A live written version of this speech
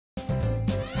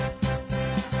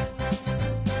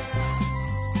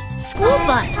school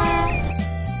bus.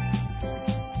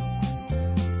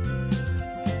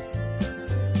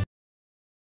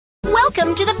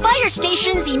 Welcome to the fire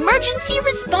station's Emergency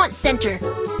Response Center.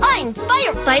 I'm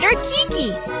firefighter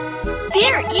Kiki.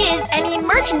 There is an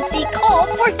emergency call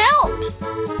for help.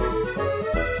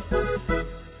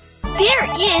 There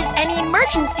is an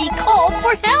emergency call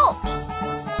for help.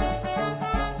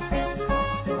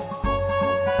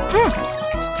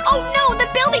 Oh no, the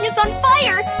building is on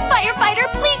fire! Firefighter,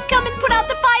 please come and put out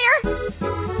the fire!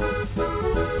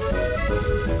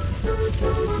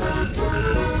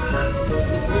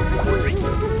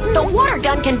 The water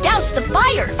gun can douse the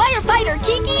fire! Firefighter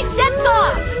Kiki sets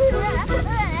off!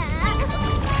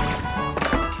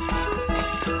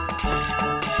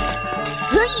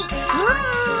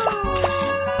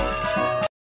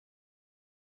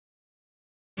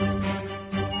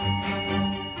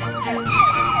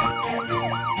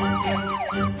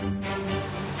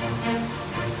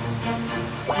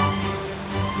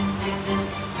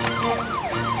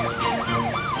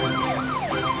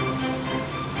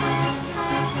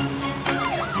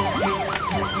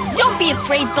 Don't be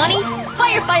afraid, Bunny.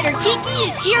 Firefighter Kiki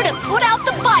is here to put out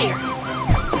the fire.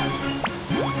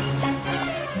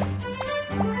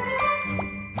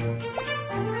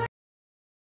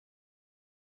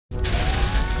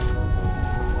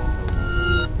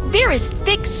 There is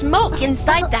thick smoke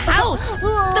inside the house.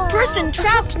 The person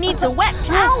trapped needs a wet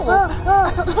towel.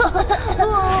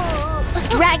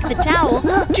 Drag the towel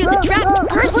to the trapped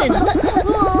person.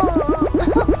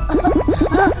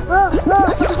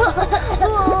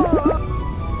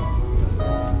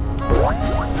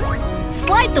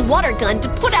 Slide the water gun to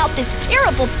put out this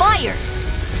terrible fire.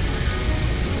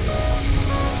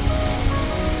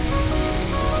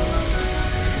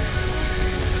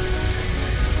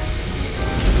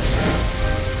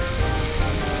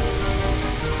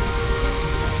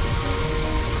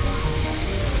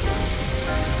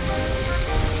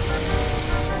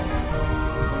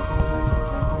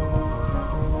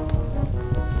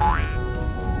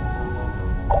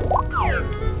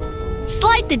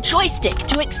 Slide the joystick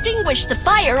to extinguish the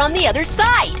fire on the other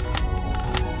side.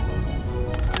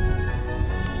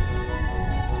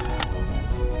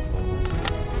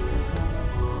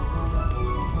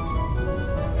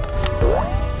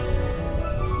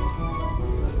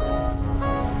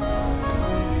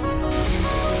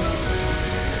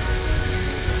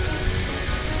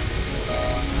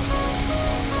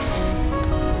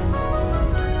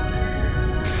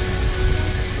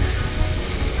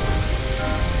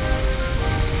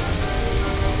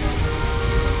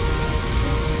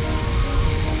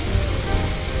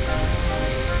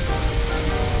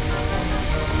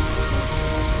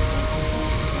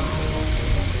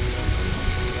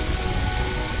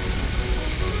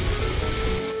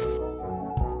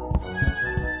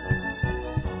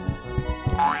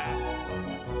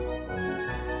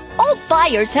 All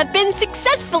fires have been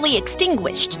successfully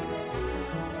extinguished.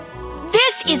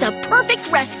 This is a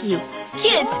perfect rescue.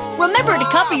 Kids, remember to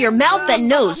cover your mouth and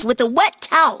nose with a wet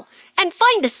towel and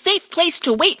find a safe place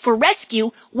to wait for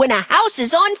rescue when a house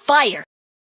is on fire.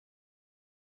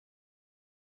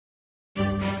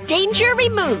 Danger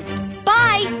removed.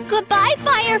 Bye. Goodbye,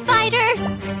 firefighter.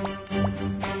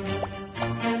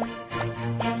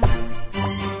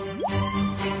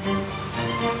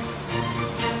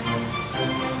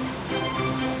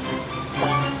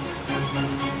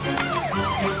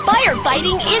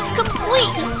 Firefighting is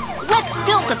complete. Let's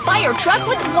fill the fire truck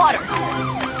with water.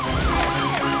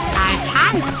 I've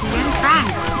hand to in front.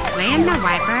 Clean the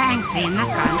wiper and clean the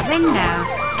front window.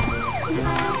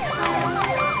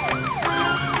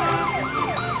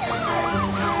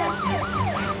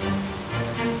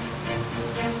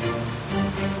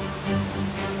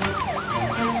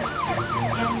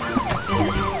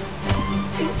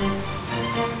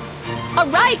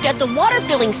 Arrived at the water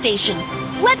filling station.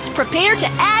 Let's prepare to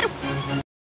add.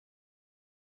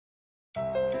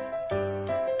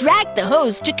 Drag the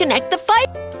hose to connect the fire.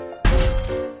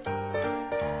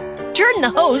 Turn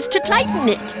the hose to tighten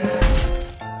it.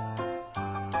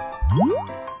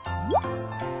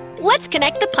 Let's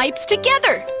connect the pipes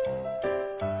together.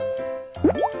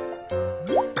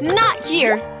 Not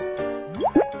here.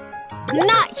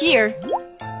 Not here.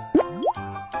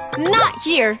 Not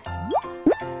here.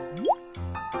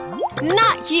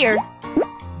 Not here.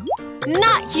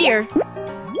 Not here.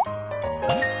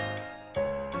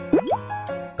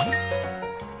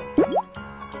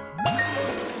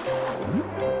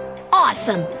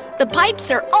 Awesome! The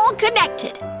pipes are all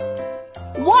connected.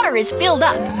 Water is filled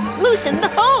up. Loosen the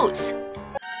hose.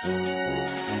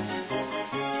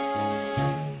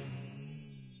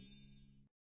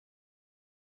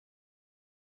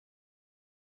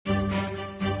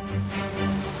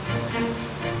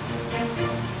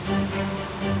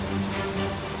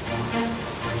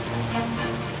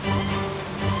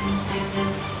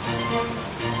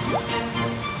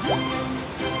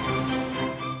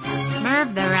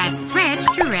 Let's switch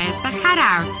to raise the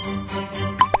cutout.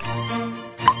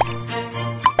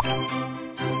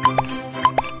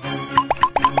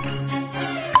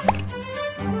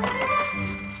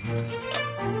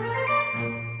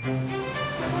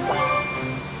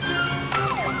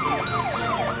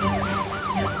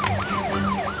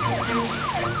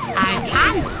 I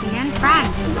can't see in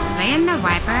front. Clean the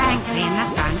wiper and clean the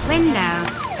front window.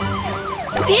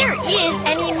 There is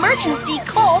an emergency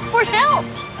call for help!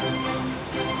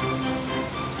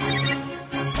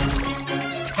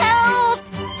 Help!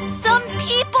 Some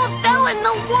people fell in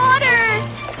the water!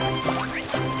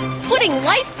 Putting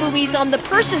life buoys on the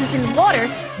persons in water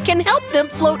can help them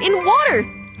float in water.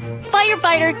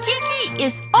 Firefighter Kiki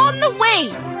is on the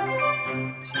way!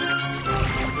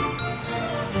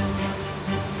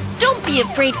 Don't be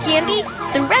afraid, Candy.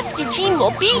 The rescue team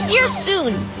will be here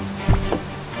soon.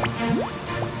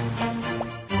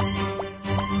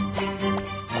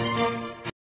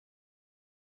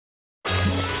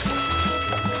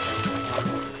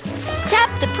 Tap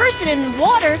the person in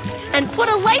water and put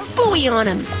a life buoy on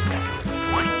him.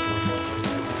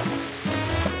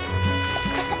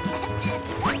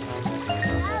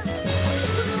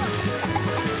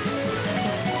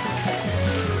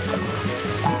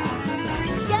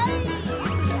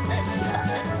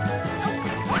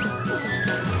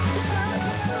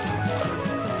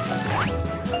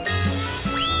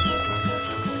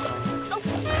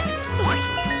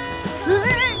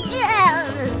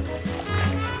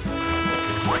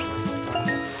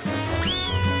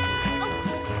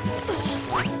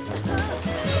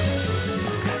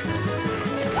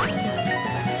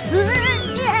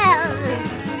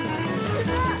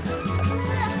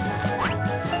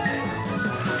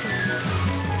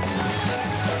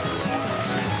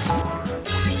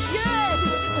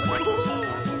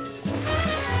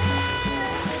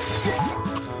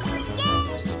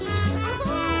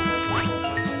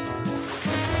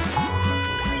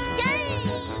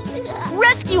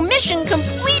 Rescue mission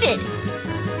completed!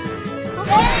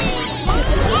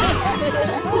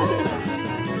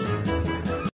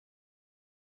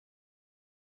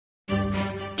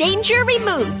 Danger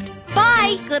removed.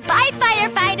 Bye! Goodbye,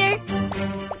 firefighter!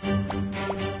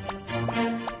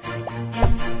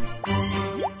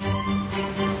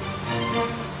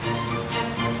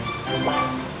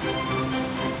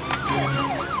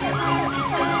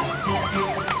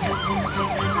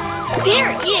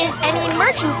 There is an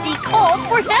emergency call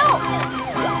for help!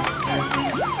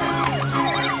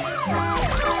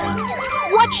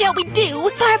 What shall we do?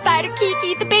 Firefighter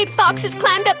Kiki, the baby fox has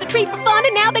climbed up the tree for fun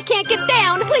and now they can't get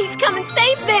down. Please come and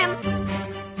save them!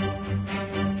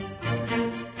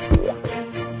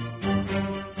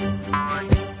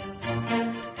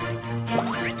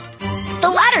 The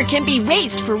ladder can be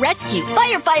raised for rescue.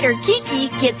 Firefighter Kiki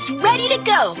gets ready to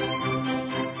go.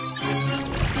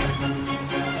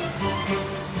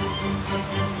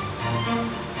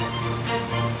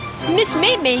 Miss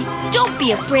Maymay, don't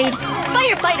be afraid.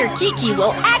 Firefighter Kiki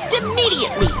will act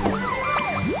immediately.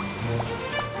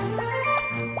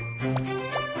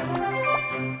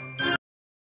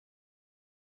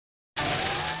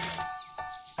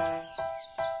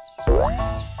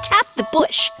 Tap the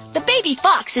bush. The baby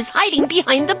fox is hiding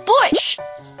behind the bush.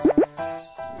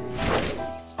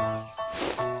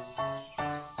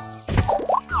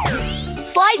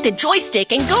 Slide the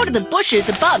joystick and go to the bushes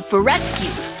above for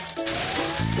rescue.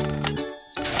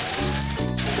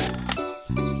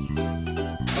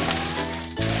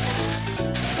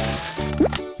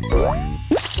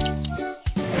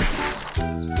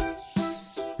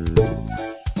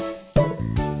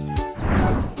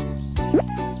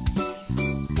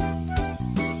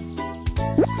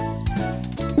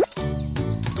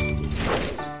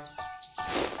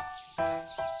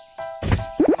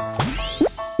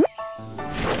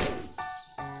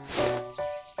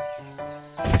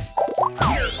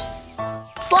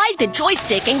 Slide the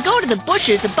joystick and go to the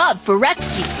bushes above for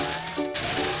rescue.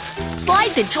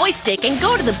 Slide the joystick and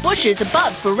go to the bushes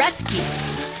above for rescue.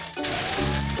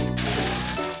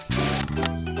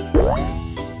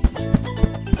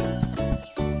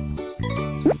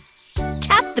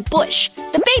 Tap the bush.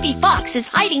 The baby fox is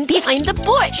hiding behind the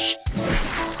bush.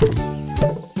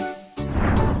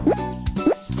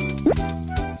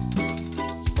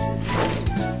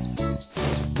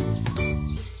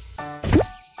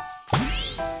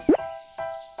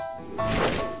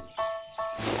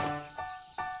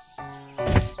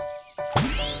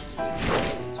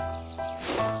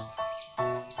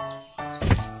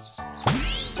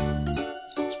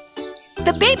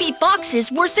 The baby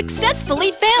foxes were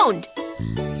successfully found.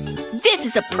 This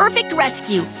is a perfect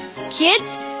rescue.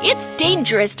 Kids, it's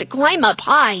dangerous to climb up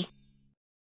high.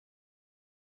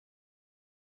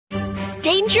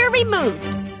 Danger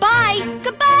removed. Bye.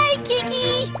 Goodbye,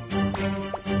 Kiki.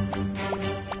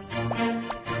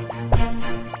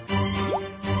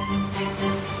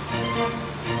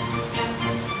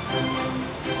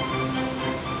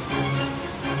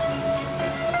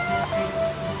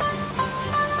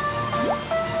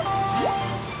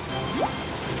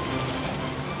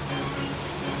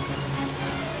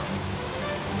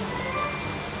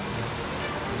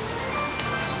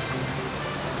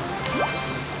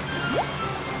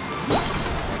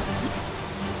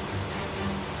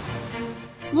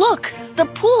 Look, the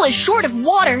pool is short of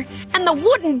water, and the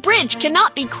wooden bridge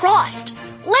cannot be crossed.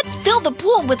 Let's fill the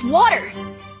pool with water.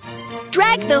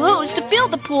 Drag the hose to fill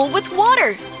the pool with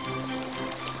water.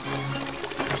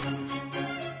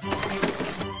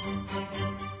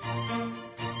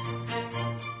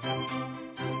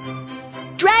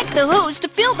 Drag the hose to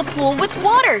fill the pool with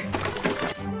water.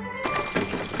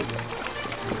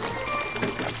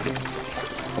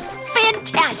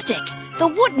 Fantastic! The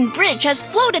wooden bridge has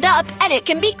floated up and it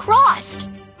can be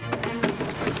crossed.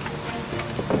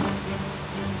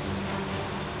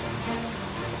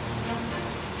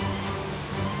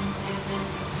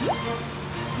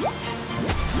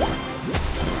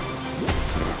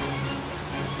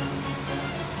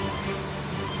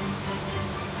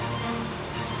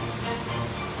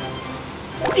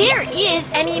 There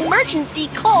is an emergency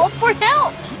call for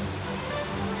help.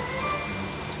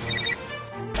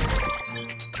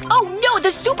 Oh no,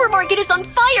 the supermarket is on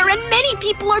fire and many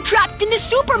people are trapped in the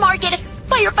supermarket.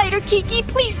 Firefighter Kiki,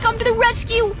 please come to the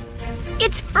rescue.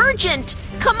 It's urgent.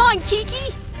 Come on,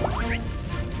 Kiki.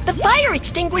 The fire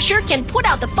extinguisher can put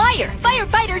out the fire.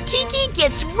 Firefighter Kiki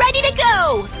gets ready to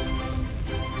go.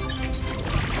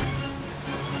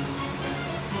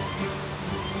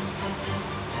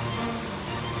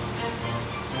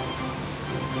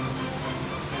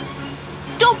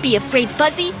 Don't be afraid,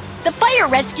 Fuzzy. The fire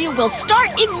rescue will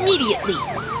start immediately.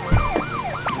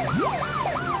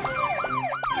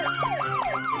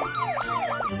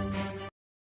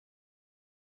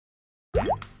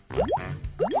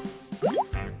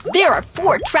 There are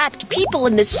 4 trapped people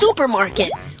in the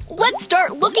supermarket. Let's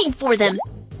start looking for them.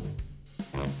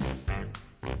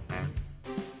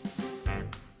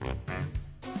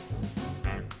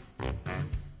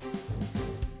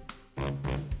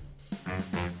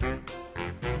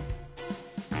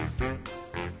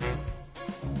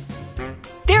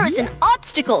 There is an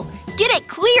obstacle. Get it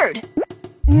cleared.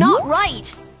 Not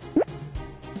right.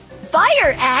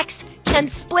 Fire axe can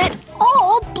split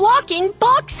all blocking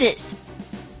boxes.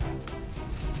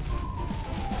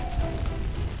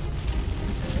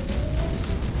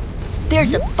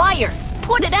 There's a fire.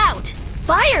 Put it out.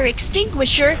 Fire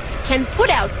extinguisher can put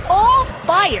out all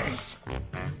fires.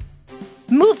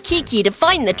 Move Kiki to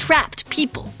find the trapped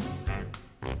people.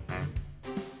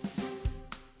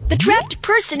 The trapped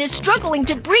person is struggling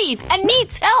to breathe and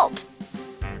needs help.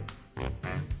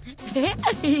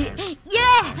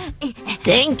 Yeah!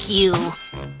 Thank you.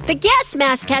 The gas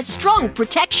mask has strong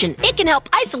protection. It can help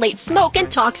isolate smoke and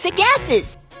toxic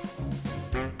gases.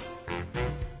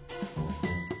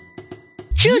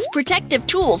 Choose protective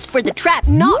tools for the trap.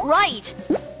 Not right.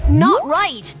 Not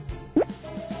right.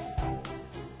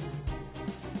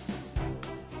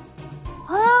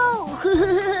 Oh!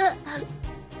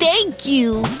 Thank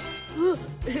you.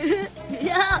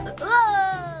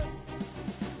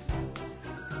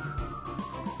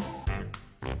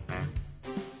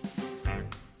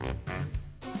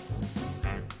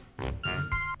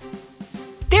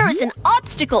 There is an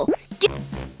obstacle.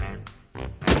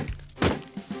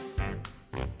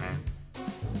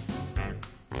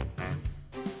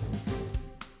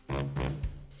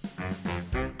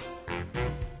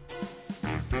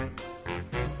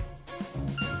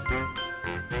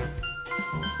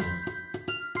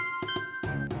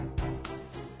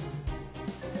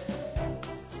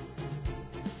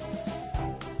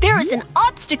 There is an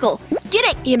obstacle. Get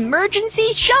it.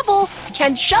 Emergency shovel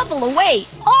can shovel away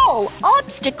all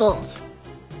obstacles.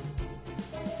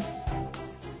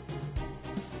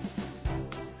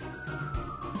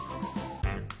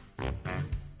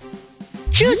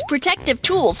 Choose protective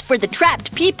tools for the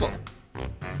trapped people.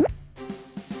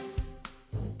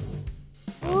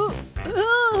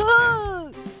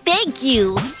 Thank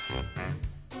you.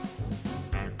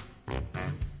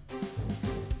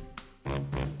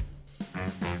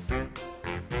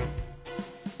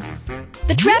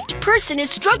 The trapped person is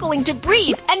struggling to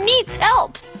breathe and needs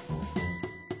help.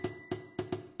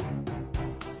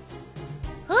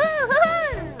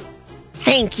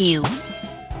 Thank you.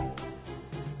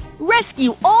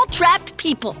 Rescue all trapped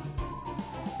people.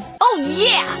 Oh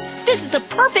yeah! This is a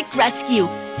perfect rescue.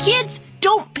 Kids,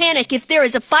 Don't panic if there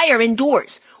is a fire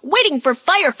indoors, waiting for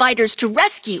firefighters to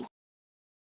rescue.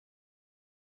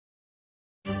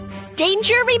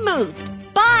 Danger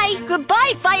removed. Bye.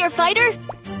 Goodbye, firefighter.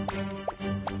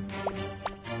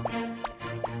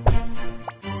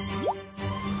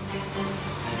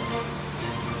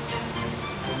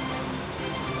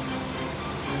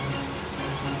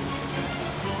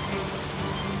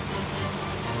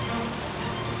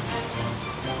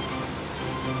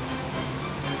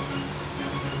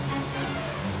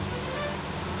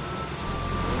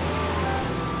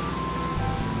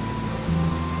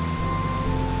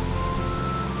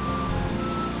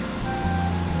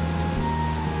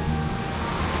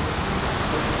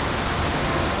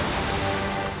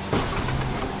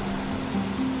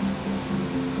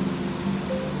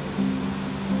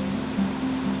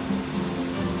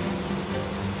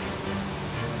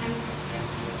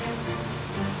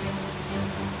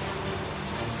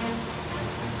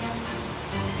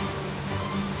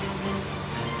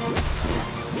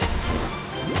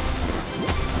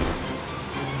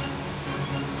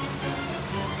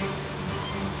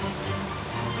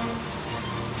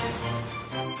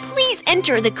 Please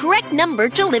enter the correct number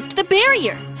to lift the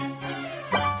barrier.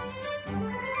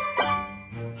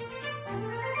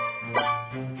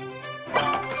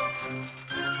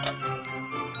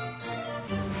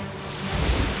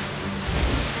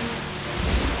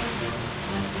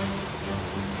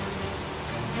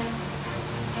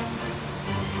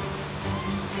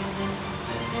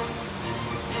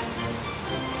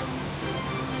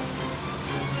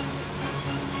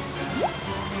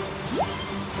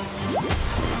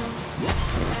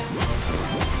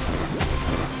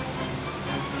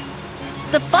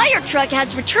 The fire truck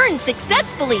has returned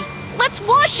successfully. Let's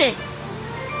wash it.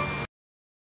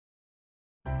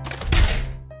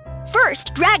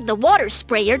 First, drag the water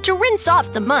sprayer to rinse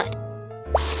off the mud.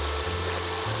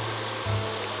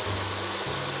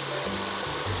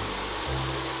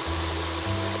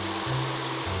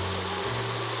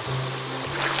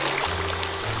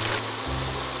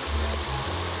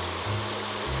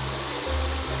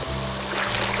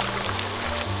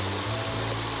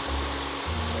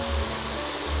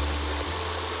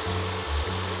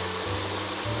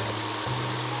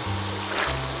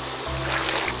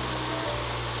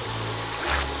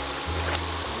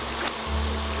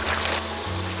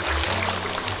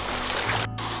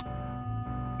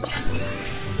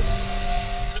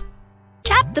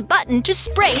 Tap the button to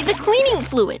spray the cleaning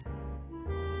fluid.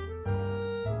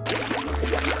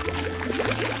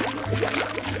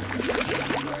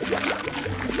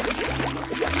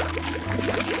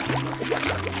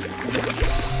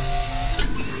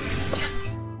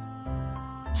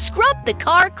 Scrub the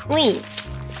car clean.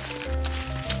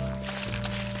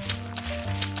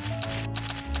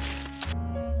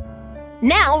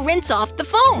 Now rinse off the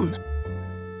foam.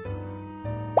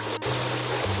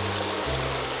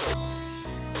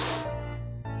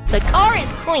 The car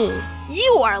is clean.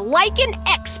 You are like an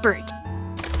expert.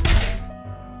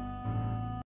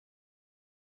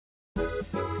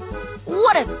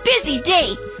 What a busy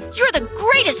day. You're the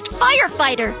greatest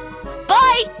firefighter.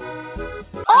 Bye.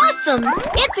 Awesome.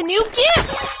 It's a new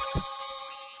gift.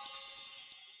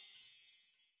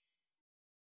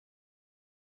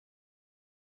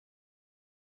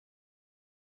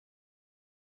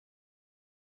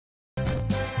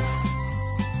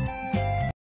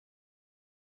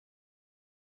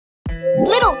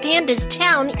 Little Panda's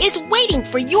town is waiting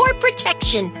for your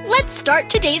protection. Let's start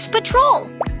today's patrol.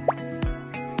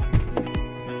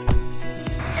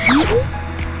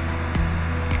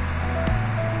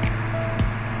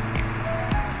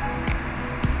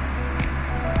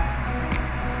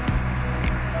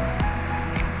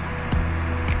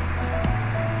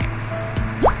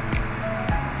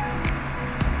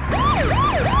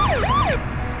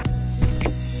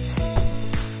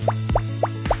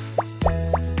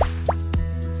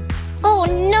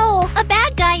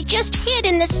 Just hid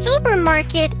in the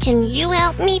supermarket. Can you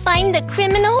help me find the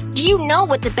criminal? Do you know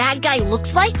what the bad guy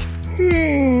looks like?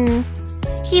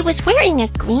 He was wearing a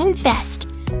green vest,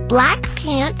 black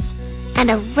pants,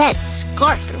 and a red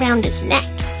scarf around his neck.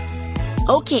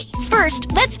 Okay,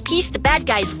 first, let's piece the bad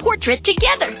guy's portrait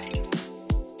together.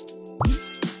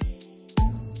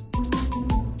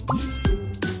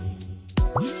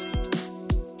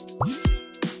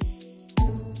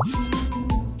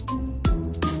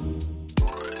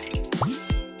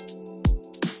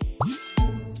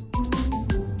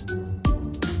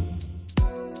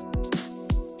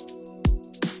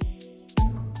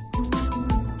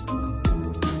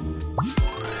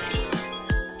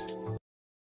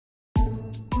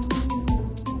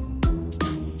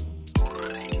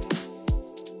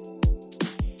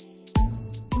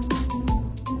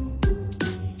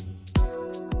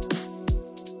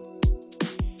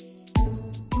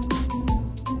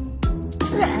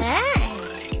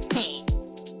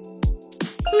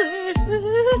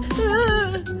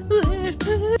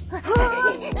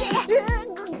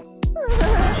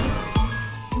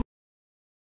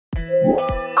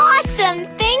 Awesome!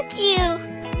 Thank you!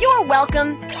 You're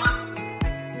welcome!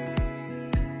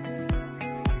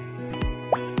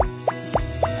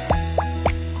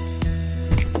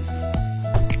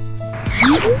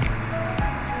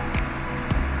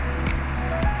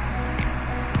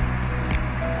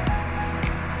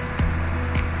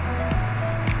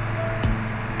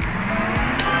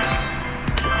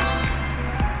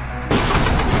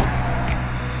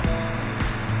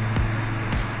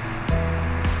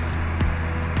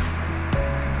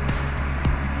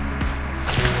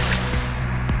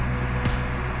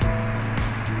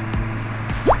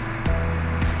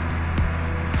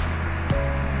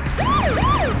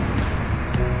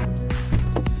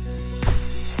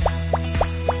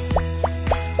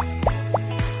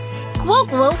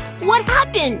 Whoa, what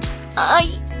happened?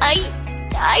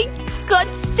 I got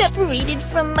separated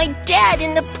from my dad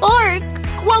in the park.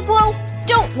 Whoa,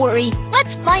 don't worry.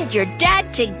 Let's find your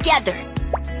dad together.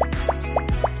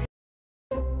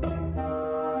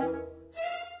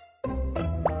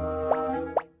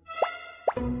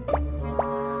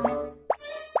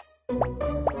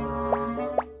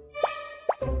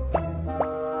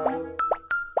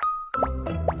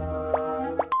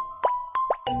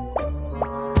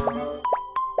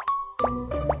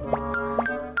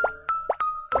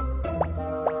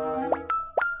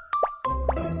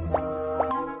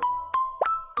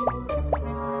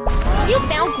 You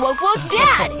found Guoguo's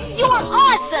dad! You're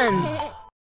awesome!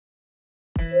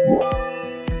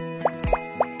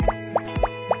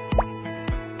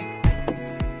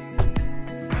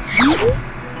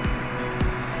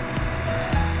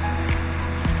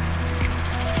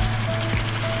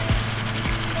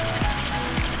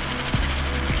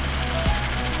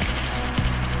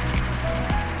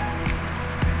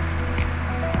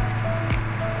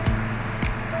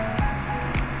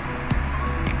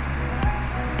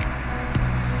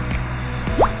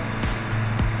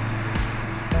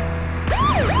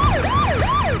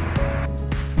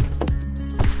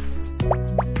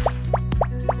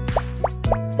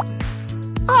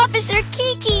 Officer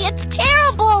Kiki, it's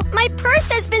terrible! My purse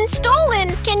has been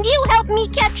stolen! Can you help me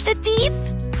catch the thief?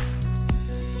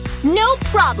 No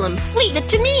problem. Leave it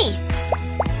to me.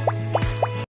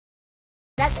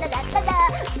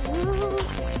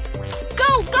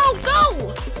 Go, go,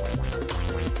 go!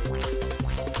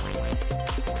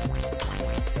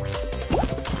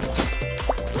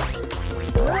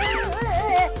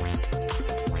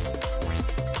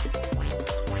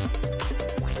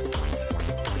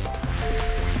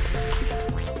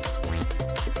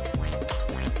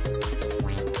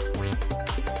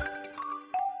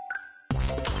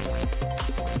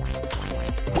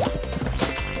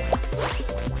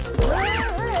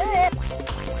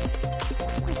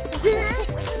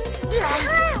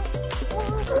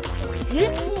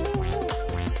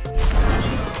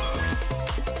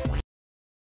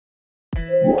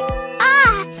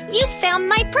 Ah, you found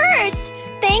my purse!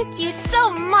 Thank you so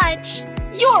much!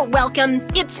 You're welcome!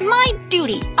 It's my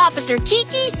duty! Officer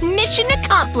Kiki, mission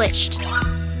accomplished!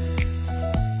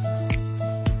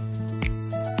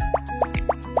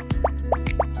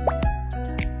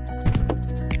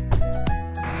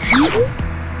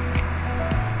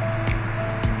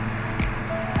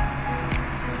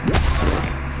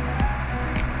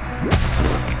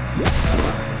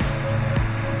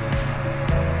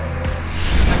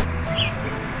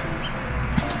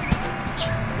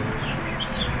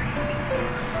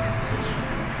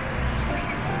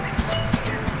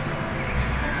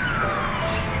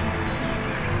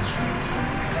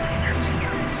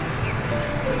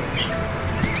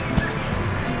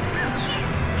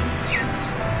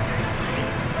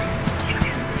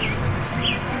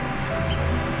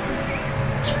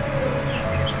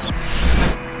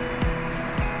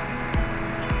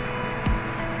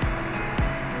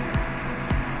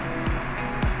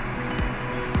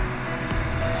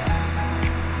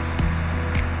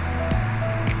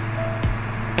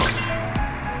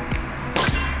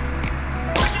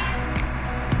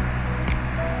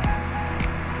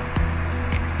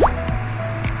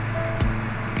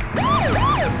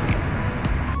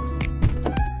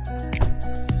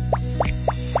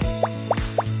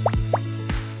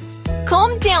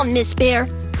 Calm down, Miss Bear.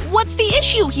 What's the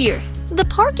issue here? The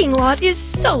parking lot is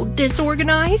so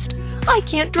disorganized. I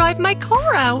can't drive my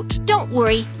car out. Don't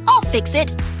worry, I'll fix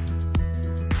it.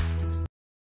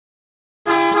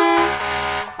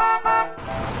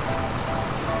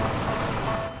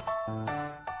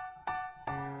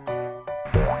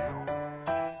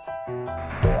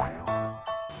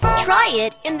 Try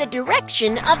it in the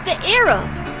direction of the arrow.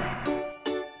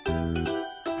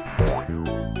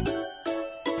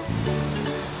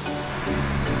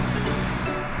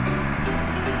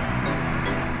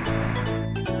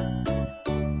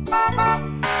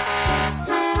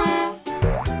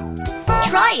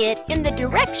 try it in the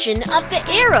direction of the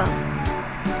arrow.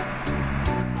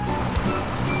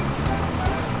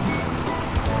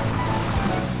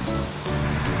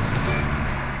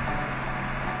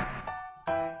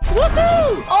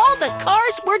 Woohoo! All the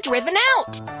cars were driven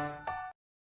out.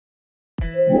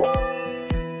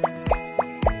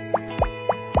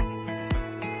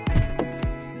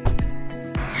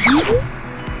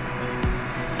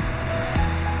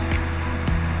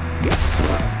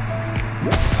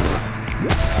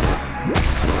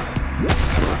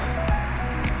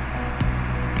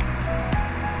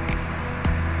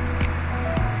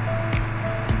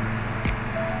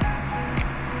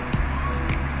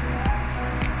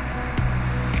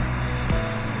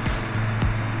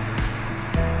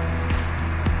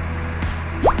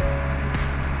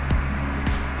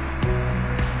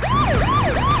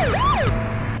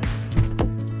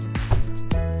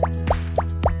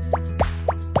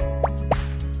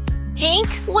 Hank,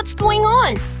 what's going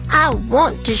on? I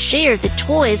want to share the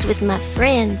toys with my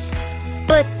friends,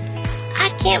 but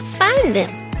I can't find them.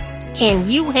 Can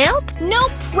you help? No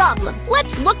problem.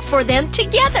 Let's look for them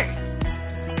together.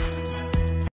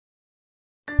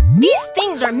 These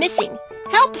things are missing.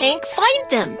 Help Hank find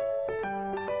them.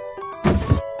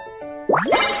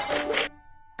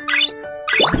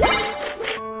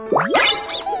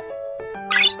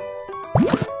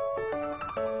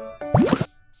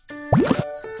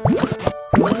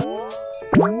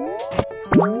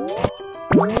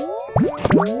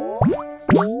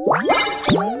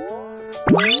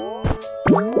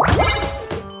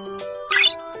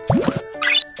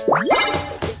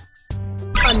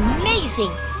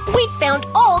 Amazing! We found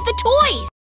all the toys!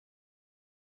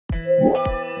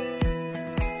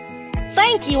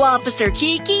 Thank you, Officer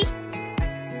Kiki.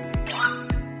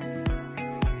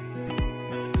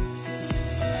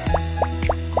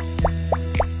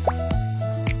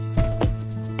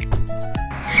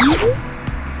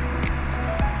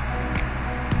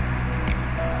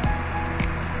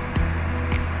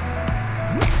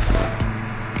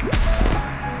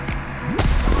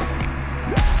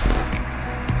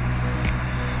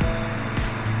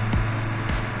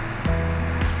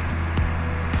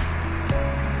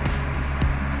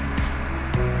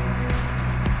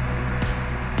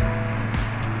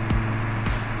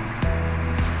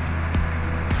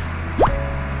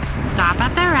 Stop at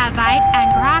the red light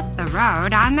and cross the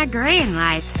road on the green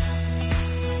light.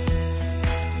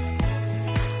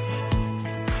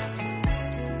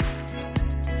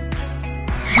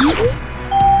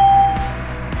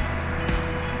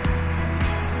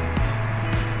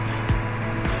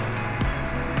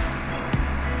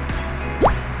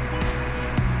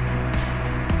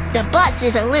 The bus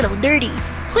is a little dirty.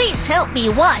 Please help me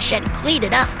wash and clean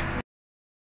it up.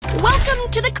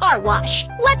 Welcome to the car wash.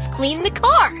 Let's clean the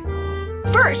car.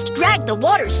 First, drag the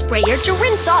water sprayer to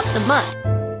rinse off the mud.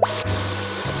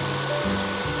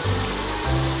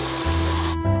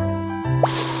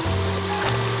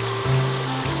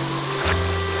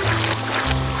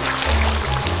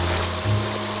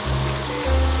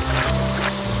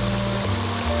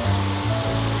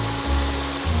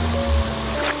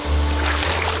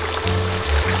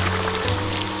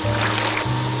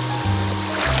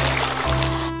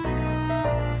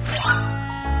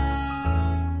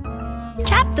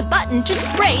 Tap the button to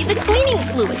spray the cleaning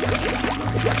fluid.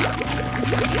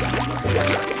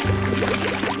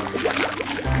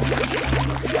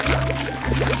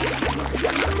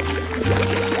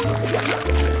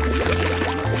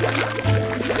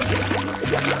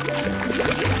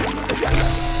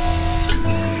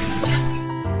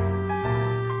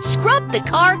 Scrub the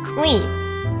car clean.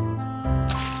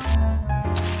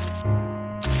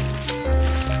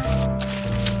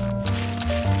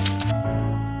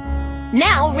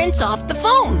 Now rinse off the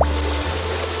foam.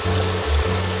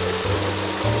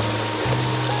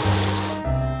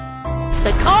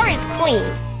 The car is clean.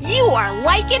 You are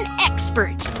like an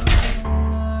expert.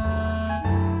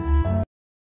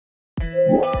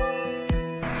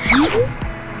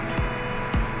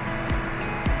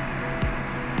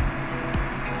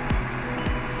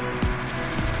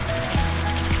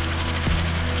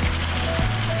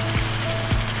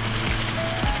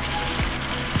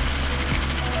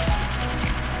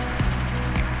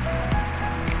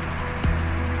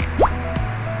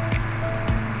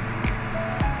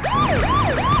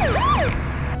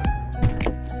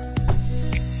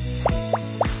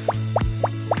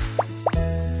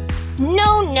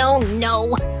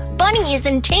 No. Bunny is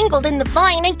entangled in the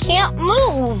vine and can't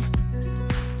move.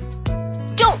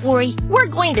 Don't worry, we're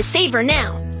going to save her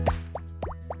now.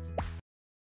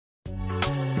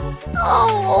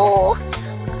 Oh,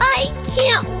 I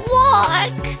can't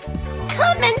walk.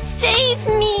 Come and save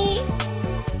me.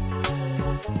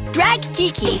 Drag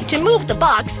Kiki to move the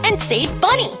box and save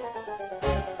Bunny.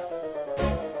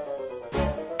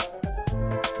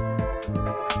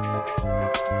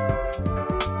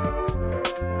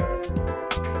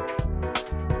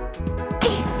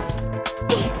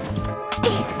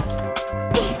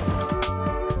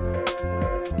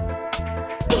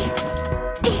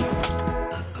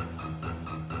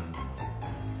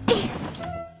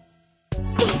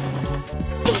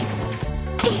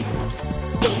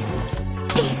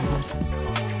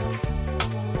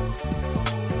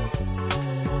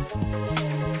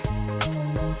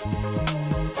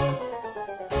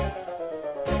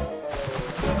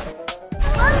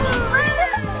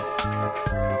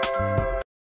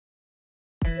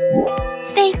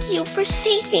 Thank you for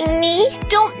saving me.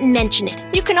 Don't mention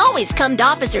it. You can always come to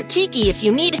Officer Kiki if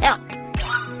you need help.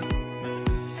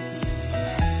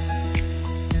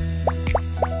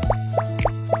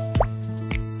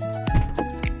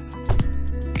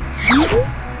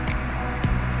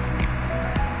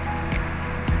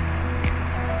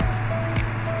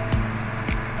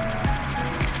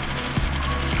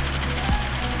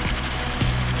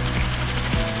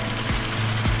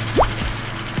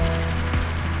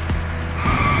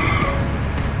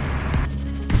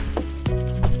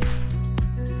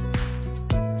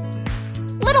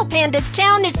 Little Panda's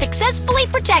town is successfully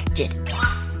protected.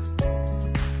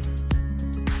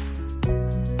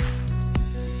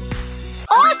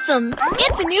 Awesome!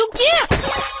 It's a new gift!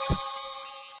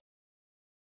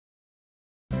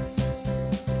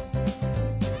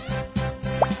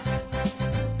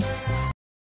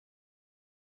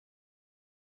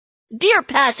 Dear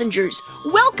passengers,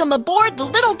 welcome aboard the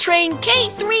little train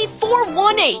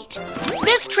K3418.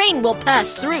 This train will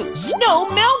pass through Snow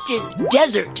Mountain,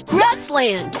 desert,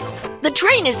 grassland. The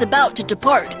train is about to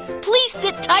depart. Please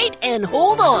sit tight and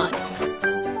hold on.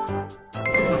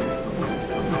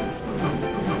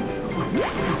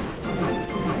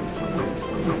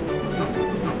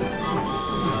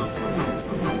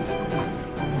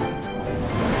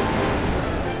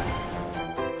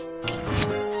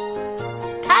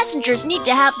 Passengers need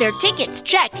to have their tickets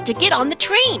checked to get on the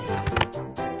train.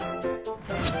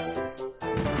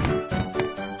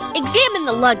 Examine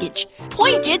the luggage.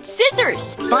 Pointed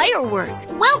scissors. Firework.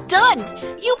 Well done!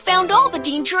 You found all the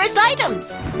dangerous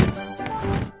items.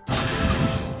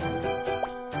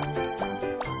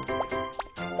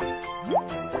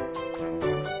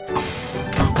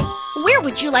 Where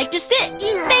would you like to sit?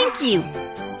 Thank you.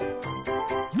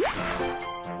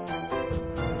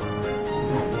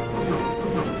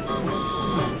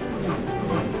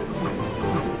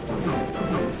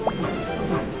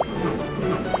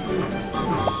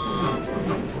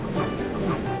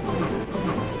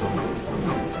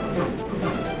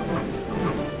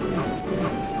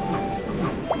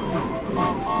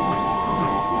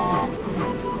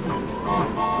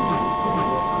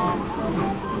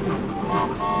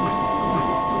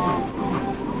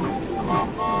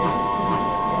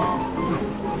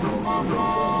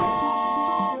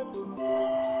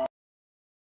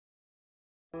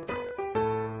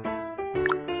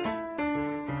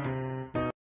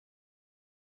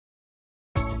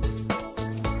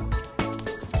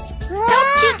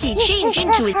 Kiki change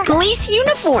into his police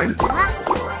uniform.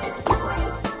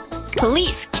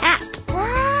 Police cap.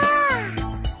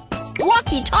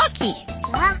 Walkie-talkie.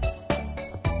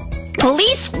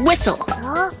 Police whistle.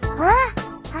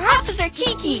 Officer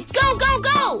Kiki, go, go,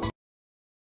 go!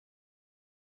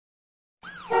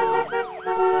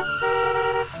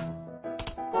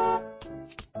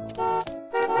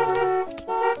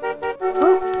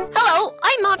 Hello,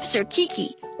 I'm Officer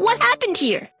Kiki. What happened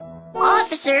here?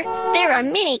 Officer, there are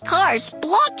many cars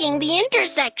blocking the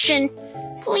intersection.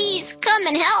 Please come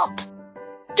and help.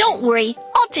 Don't worry,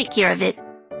 I'll take care of it.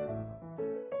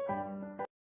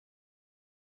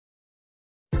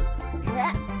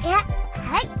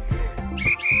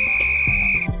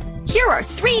 Here are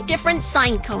 3 different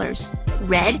sign colors: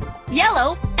 red,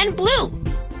 yellow, and blue.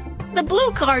 The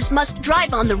blue cars must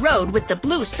drive on the road with the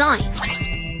blue sign.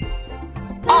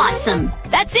 Awesome!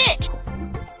 That's it!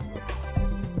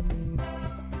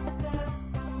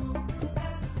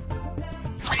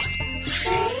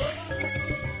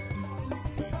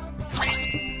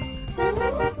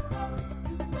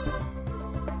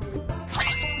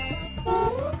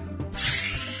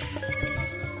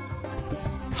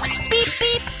 Beep,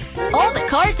 beep! All the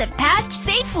cars have passed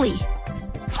safely.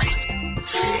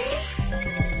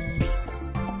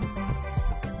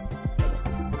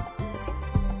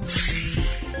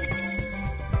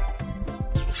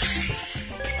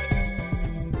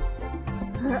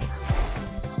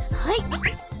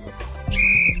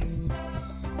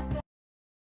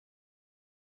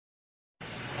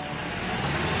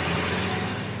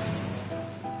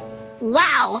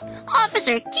 Wow,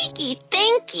 Officer Kiki,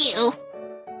 thank you.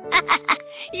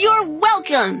 You're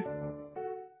welcome.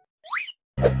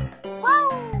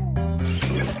 Whoa!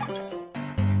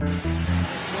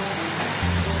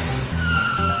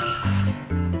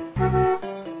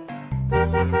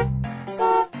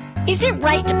 Is it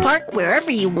right to park wherever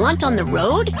you want on the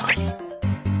road?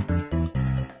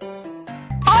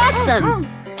 Awesome!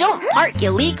 Don't park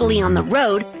illegally on the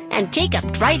road and take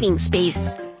up driving space.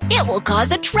 It will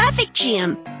cause a traffic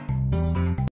jam.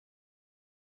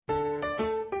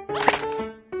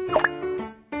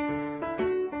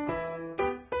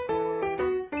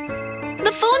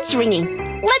 The phone's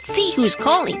ringing. Let's see who's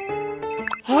calling.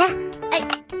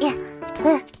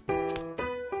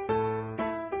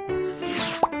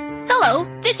 Hello,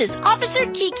 this is Officer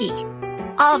Kiki.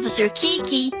 Officer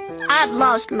Kiki, I've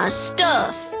lost my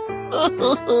stuff.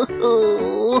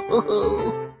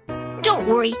 Don't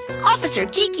worry, Officer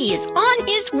Kiki is on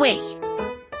his way.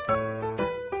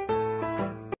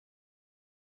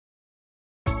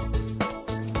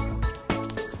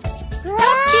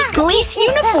 Help keep police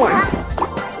uniform.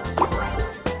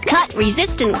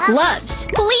 Cut-resistant gloves.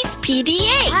 Police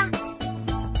PDA.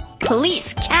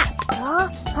 Police cap.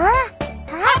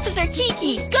 Officer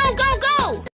Kiki, go, go,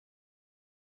 go!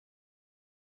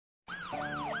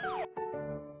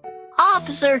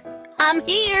 Officer, I'm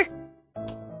here.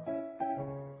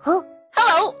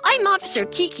 Hello, I'm Officer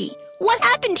Kiki. What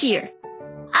happened here?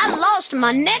 I lost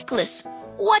my necklace.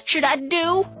 What should I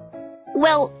do?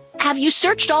 Well, have you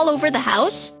searched all over the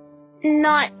house?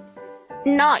 Not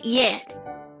yet.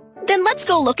 Then let's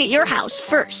go look at your house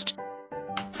first.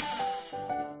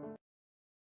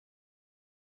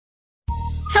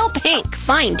 Help Hank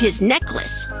find his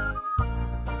necklace.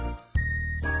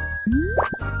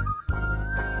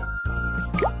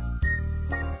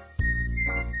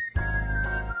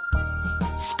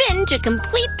 Spin to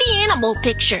complete the animal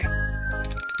picture.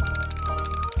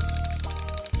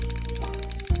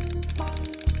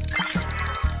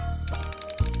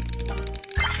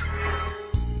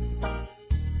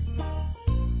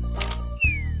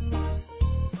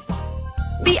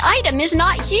 The item is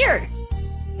not here.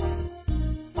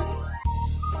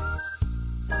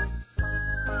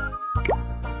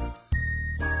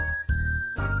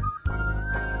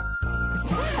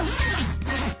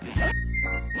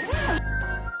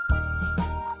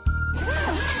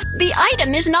 The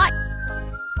item is not...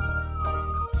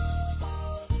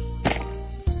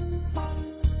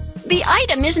 The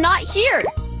item is not here.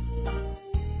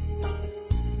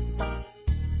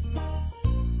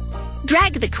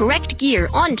 Drag the correct gear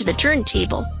onto the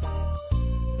turntable.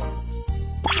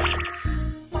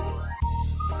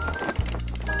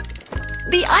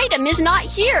 The item is not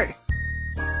here.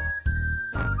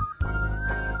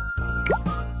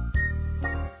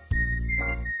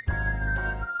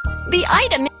 The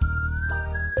item...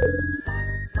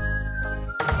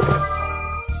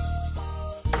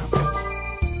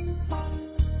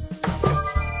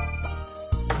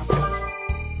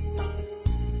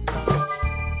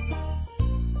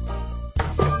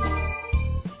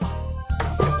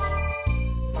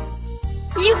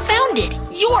 You found it!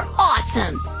 You're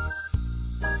awesome!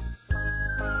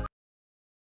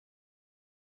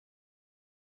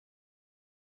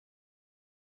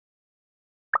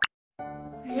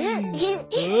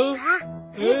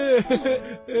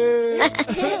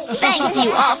 Thank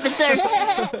you, officer!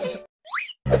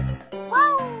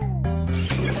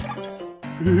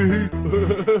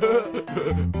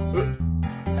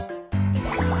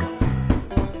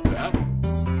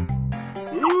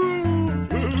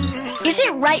 Is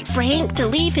it right for Hank to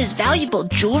leave his valuable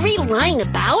jewelry lying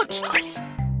about?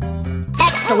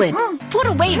 Excellent! Put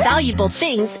away valuable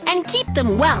things and keep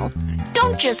them well.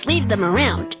 Don't just leave them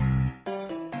around.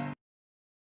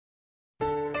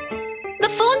 The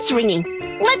phone's ringing.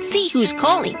 Let's see who's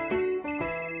calling.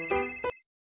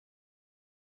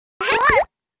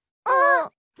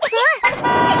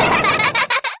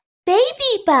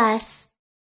 BabyBus.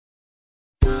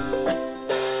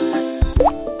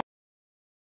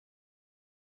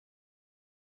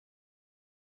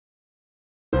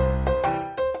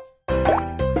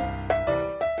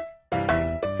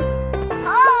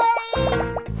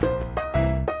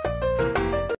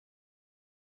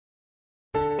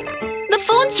 The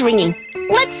phone's ringing.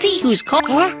 Let's see who's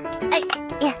calling.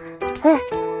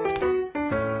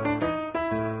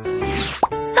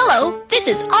 Hello, this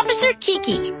is Officer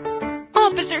Kiki.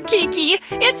 Officer Kiki,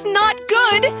 it's not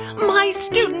good. My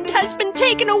student has been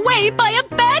taken away by a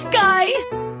bad guy.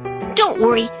 Don't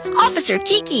worry, Officer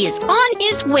Kiki is on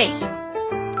his way.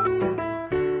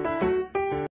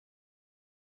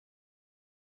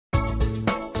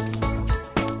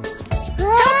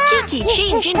 Help Kiki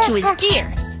change into his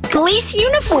gear. Police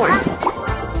uniform.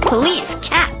 Police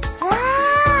cap.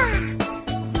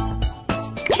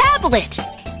 Tablet.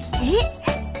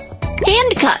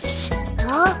 Handcuffs.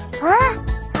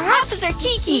 Officer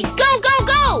Kiki, go, go,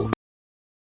 go!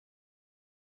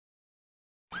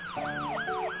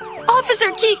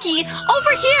 Officer Kiki,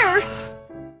 over here!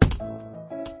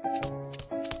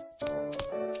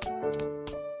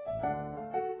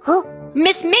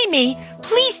 Miss Mamie,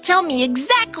 please tell me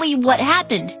exactly what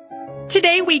happened.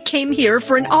 Today we came here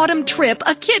for an autumn trip.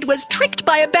 A kid was tricked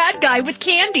by a bad guy with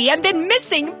candy and then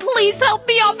missing. Please help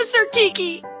me, Officer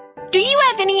Kiki. Do you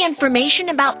have any information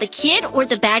about the kid or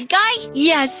the bad guy?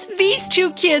 Yes, these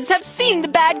two kids have seen the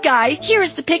bad guy.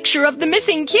 Here's the picture of the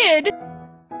missing kid.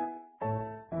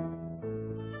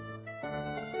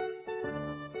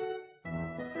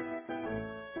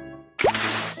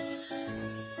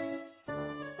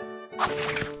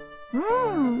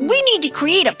 We need to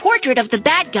create a portrait of the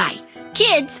bad guy.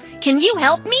 Kids, can you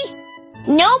help me?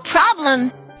 No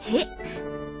problem.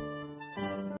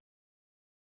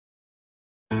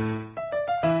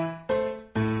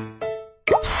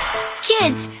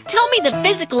 Kids, tell me the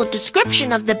physical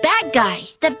description of the bad guy.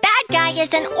 The bad guy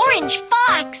is an orange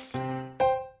fox.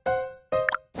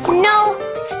 No,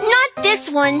 not this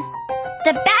one.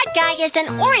 The bad guy is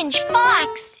an orange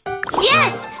fox.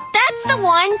 Yes, that's the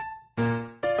one.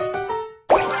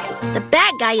 The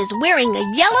bad guy is wearing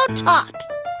a yellow top.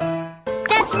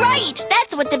 That's right.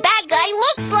 That's what the bad guy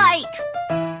looks like.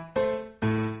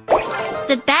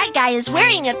 The bad guy is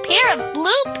wearing a pair of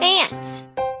blue pants.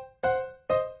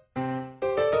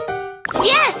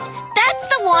 Yes, that's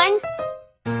the one.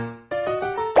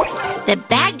 The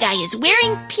bad guy is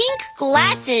wearing pink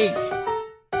glasses.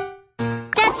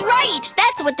 That's right.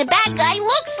 That's what the bad guy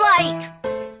looks like.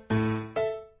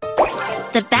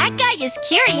 The bad guy is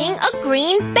carrying a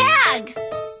green bag.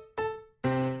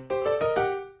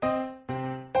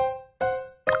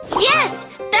 Yes,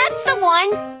 that's the one.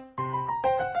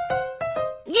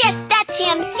 Yes, that's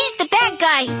him. He's the bad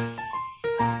guy.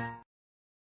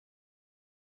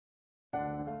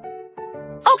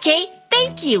 Okay,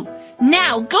 thank you.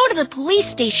 Now go to the police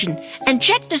station and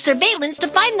check the surveillance to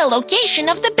find the location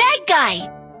of the bad guy.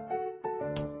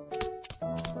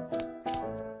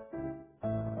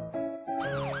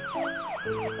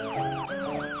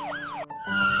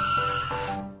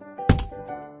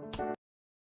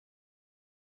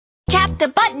 Tap the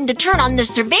button to turn on the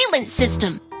surveillance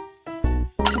system.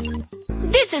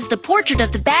 This is the portrait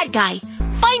of the bad guy.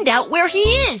 Find out where he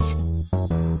is.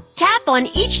 Tap on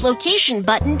each location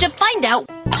button to find out.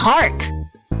 Park.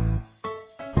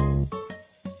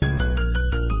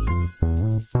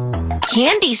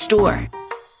 Candy store.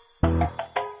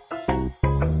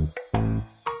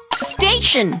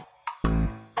 Station.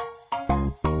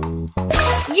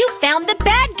 You found the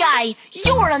bad guy!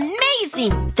 You're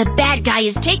amazing! The bad guy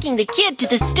is taking the kid to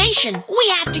the station. We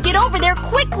have to get over there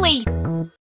quickly!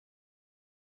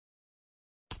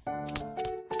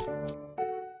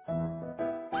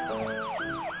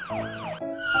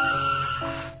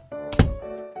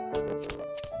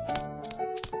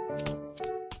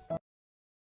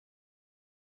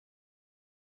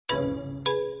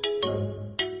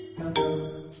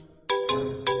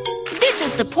 This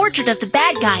is the portrait of the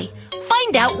bad guy.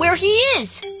 Find out where he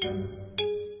is.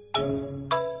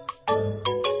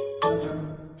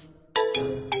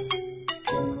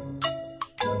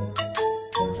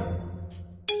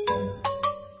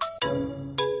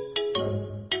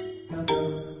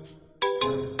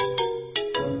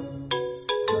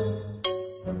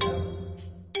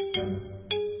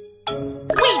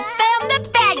 We found the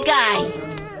bad guy.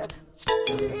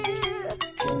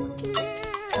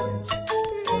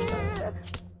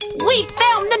 We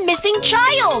found the missing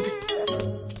child!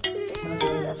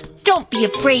 Don't be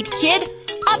afraid, kid.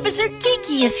 Officer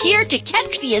Kiki is here to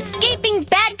catch the escaping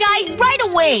bad guy right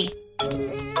away.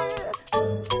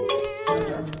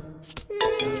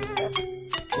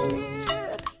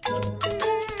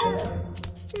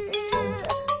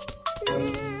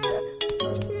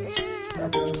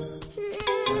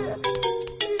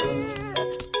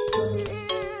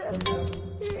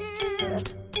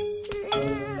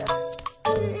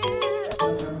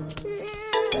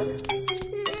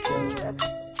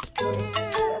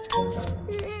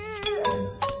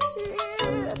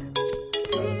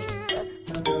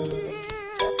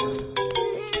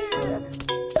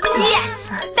 Yes,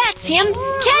 that's him.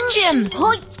 Catch him.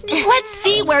 Let's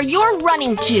see where you're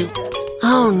running to.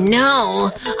 Oh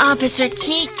no, Officer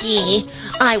Kiki.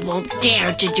 I won't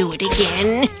dare to do it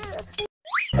again.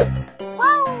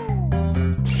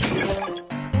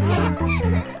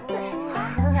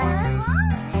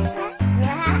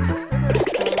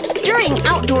 during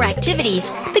outdoor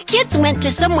activities, the kids went to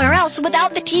somewhere else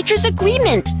without the teacher's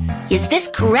agreement. Is this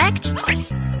correct?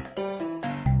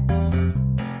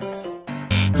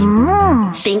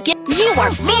 Think it? You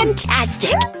are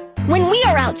fantastic! When we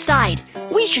are outside,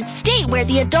 we should stay where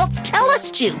the adults tell us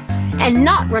to, and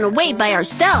not run away by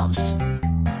ourselves.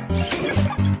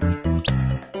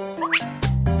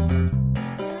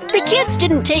 The kids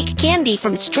didn't take candy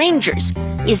from strangers.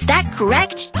 Is that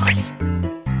correct?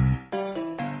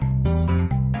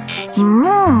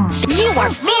 You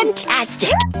are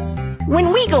fantastic!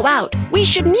 When we go out, we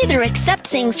should neither accept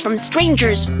things from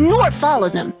strangers nor follow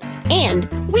them. And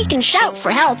we can shout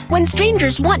for help when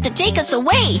strangers want to take us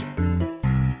away.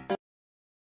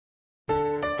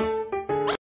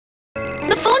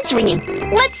 The phone's ringing.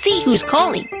 Let's see who's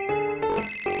calling.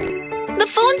 The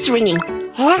phone's ringing.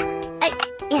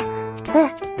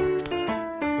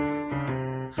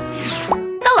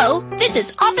 Hello, this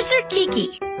is Officer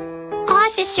Kiki.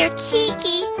 Officer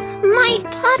Kiki, my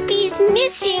puppy's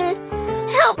missing.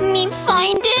 Help me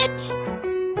find it.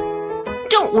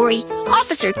 Don't worry,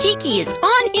 Officer Kiki is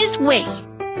on his way.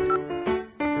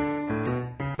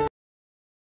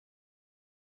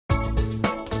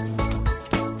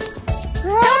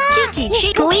 Help Kiki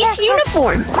change police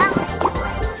uniform.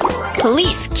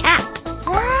 Police cap.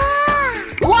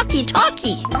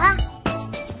 Walkie-talkie.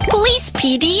 Police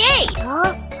PDA.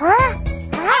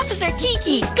 Officer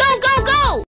Kiki, go, go,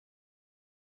 go!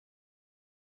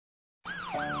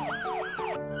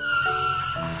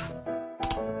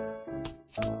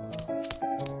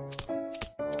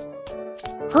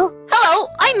 Hello,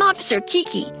 I'm Officer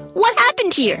Kiki. What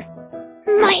happened here?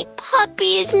 My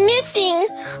puppy is missing.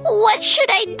 What should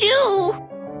I do?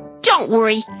 Don't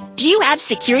worry. Do you have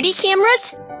security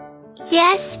cameras?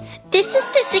 Yes, this is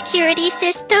the security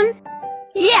system.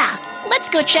 Yeah, let's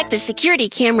go check the security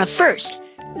camera first.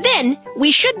 Then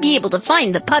we should be able to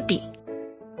find the puppy.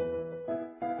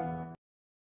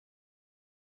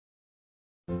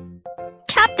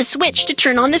 Tap the switch to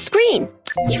turn on the screen.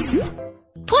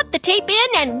 Put the tape in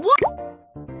and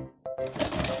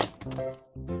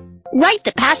write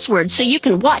the password so you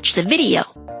can watch the video.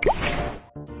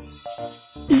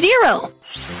 0.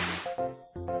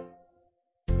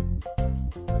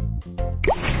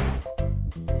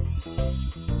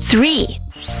 3.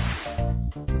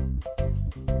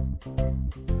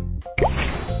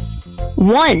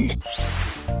 1.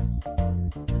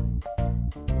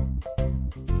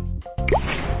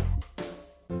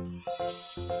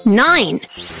 9.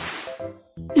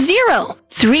 0.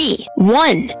 3.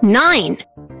 1. 9.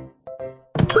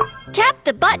 Tap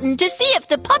the button to see if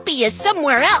the puppy is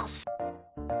somewhere else.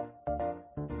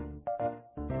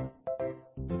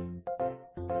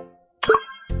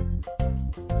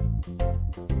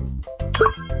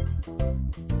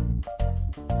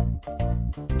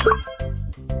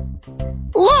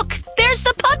 Look, there's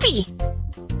the puppy.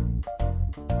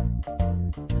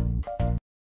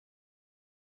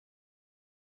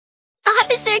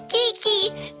 Officer Kiki,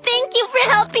 thank you for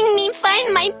helping me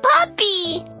find my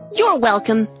puppy. You're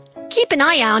welcome. Keep an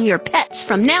eye on your pets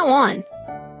from now on.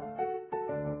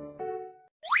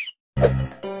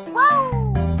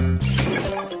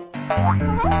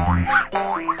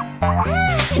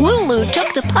 Lulu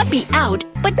took the puppy out,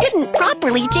 but didn't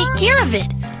properly take care of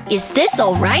it. Is this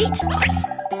all right?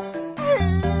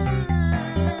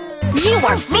 You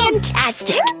are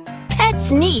fantastic!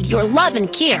 Pets need your love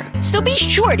and care, so be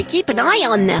sure to keep an eye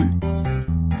on them.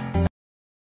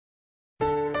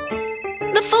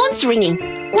 The phone's ringing.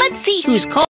 Let's see who's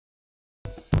calling.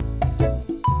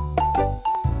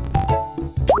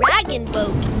 Dragon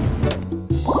boat.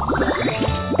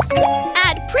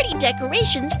 Add pretty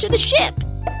decorations to the ship.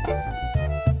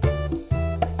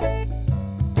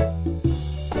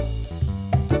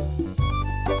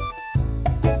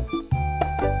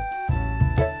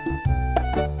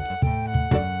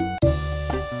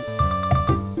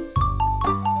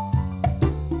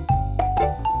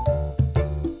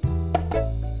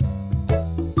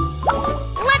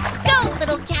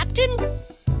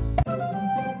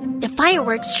 The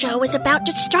fireworks show is about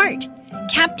to start.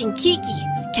 Captain Kiki,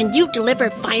 can you deliver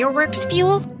fireworks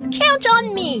fuel? Count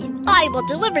on me. I will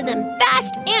deliver them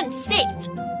fast and safe.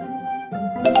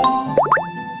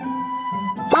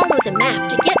 Follow the map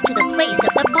to get to the place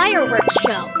of the fireworks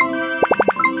show.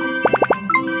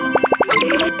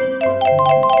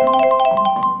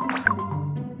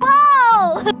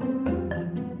 Whoa!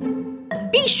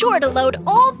 Be sure to load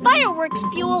all fireworks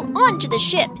fuel onto the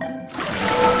ship.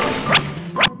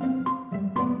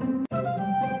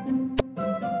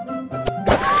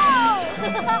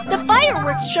 The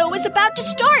fireworks show is about to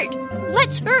start.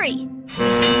 Let's hurry.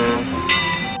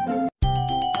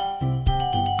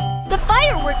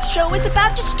 fireworks show is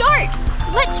about to start.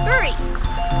 Let's hurry.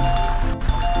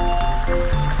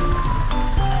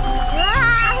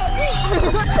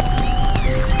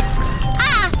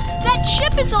 Ah! That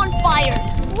ship is on fire.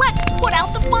 Let's put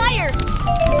out the fire.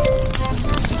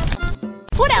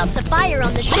 Put out the fire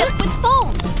on the ship with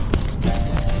foam.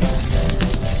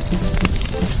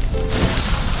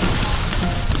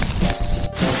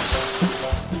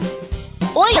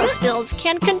 Oil spills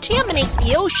can contaminate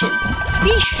the ocean.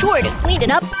 Be sure to clean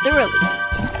it up thoroughly.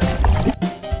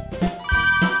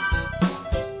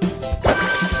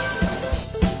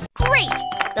 Great!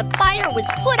 The fire was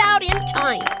put out in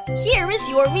time. Here is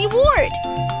your reward.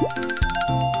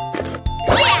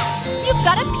 Yeah! You've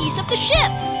got a piece of the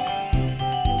ship.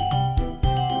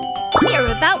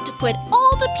 We're about to put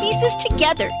all the pieces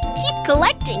together. Keep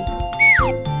collecting.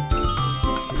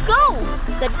 Go!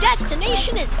 The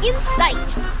destination is in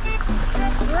sight.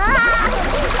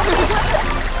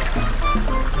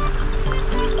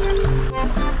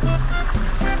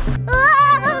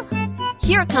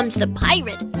 Here comes the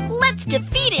pirate. Let's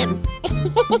defeat him.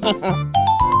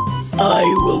 I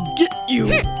will get you.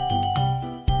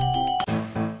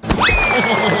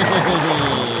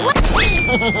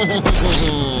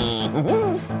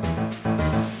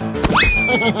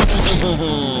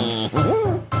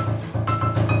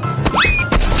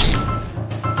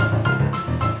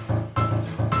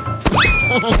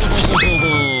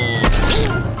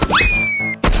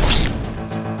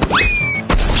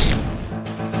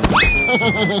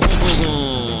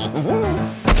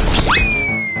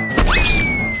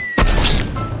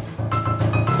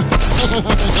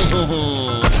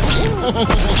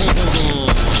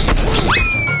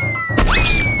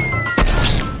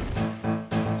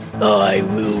 I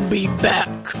will be back.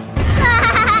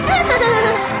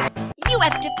 You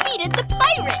have defeated the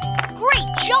pirate. Great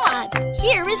job.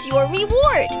 Here is your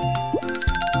reward.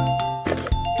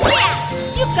 Yeah!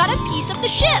 You've got a piece of the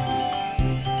ship.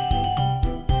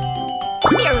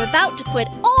 We're about to put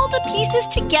all the pieces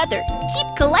together.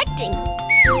 Keep collecting.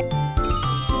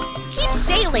 Keep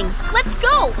sailing. Let's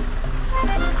go.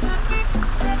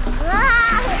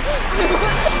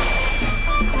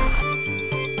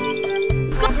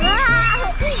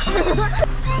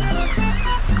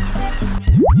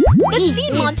 The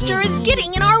sea monster is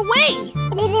getting in our way.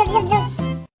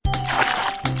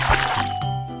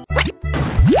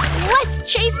 Let's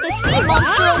chase the sea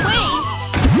monster away.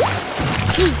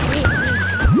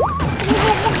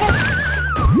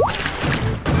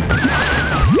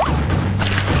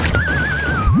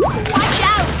 Watch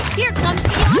out! Here comes the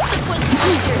octopus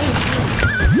monster.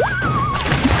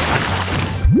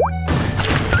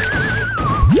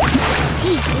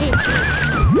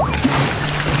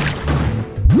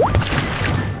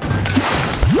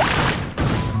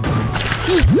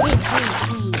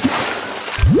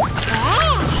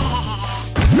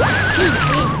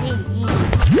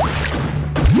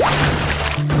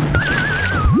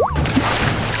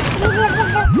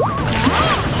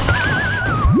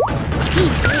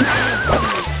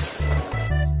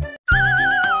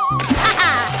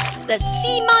 The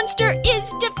sea monster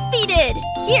is defeated!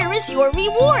 Here is your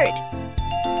reward!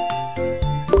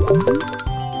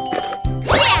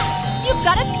 Yeah! You've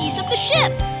got a piece of the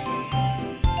ship!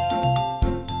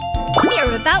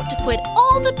 We're about to put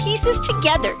all the pieces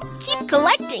together. Keep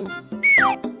collecting!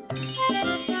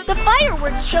 The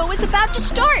fireworks show is about to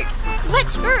start!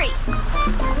 Let's hurry!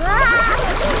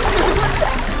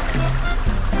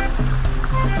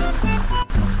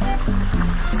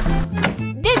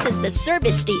 This is the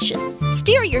service station.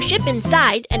 Steer your ship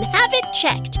inside and have it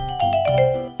checked.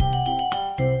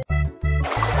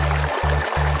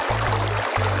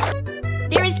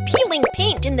 There is peeling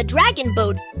paint in the dragon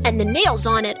boat, and the nails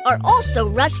on it are also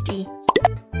rusty.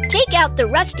 Take out the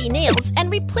rusty nails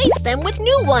and replace them with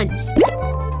new ones.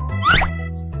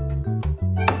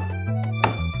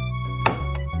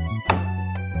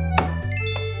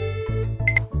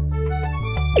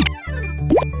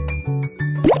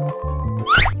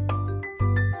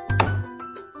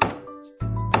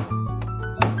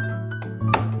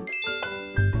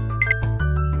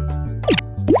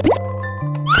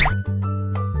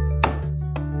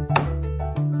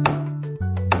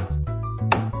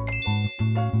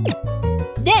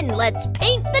 Then let's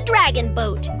paint the dragon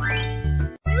boat.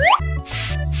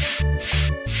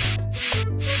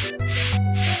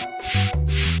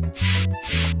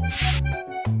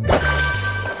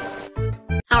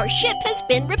 Our ship has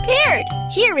been repaired.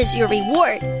 Here is your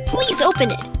reward. Please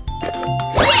open it.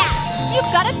 Yeah!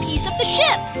 You've got a piece of the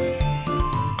ship.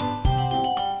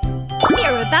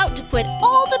 We're about to put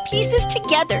all the pieces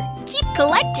together. Keep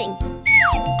collecting.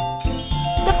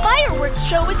 The fireworks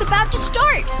show is about to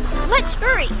start. Let's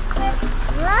hurry.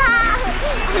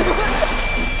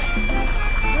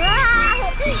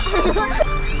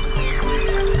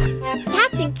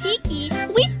 Captain Kiki,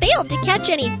 we failed to catch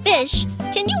any fish.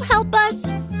 Can you help us?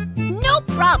 No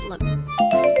problem.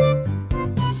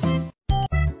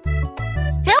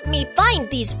 Help me find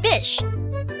these fish.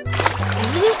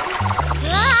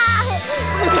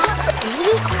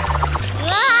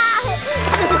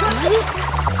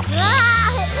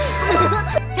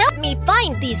 Help me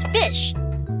find these fish.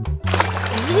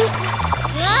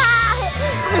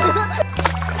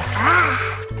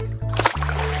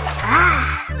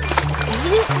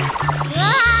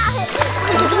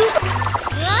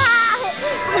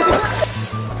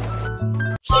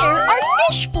 Here are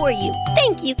fish for you.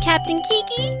 Thank you, Captain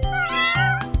Kiki.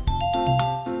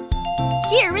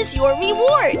 Here is your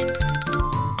reward.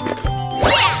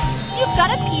 Yeah! You've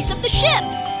got a piece of the ship.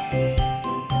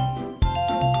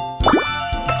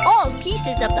 All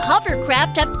pieces of the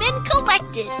hovercraft have been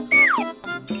collected.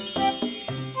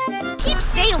 Keep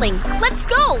sailing. Let's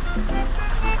go.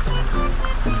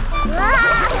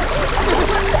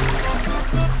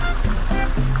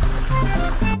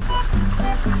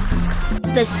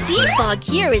 The sea fog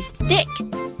here is thick.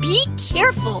 Be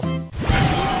careful.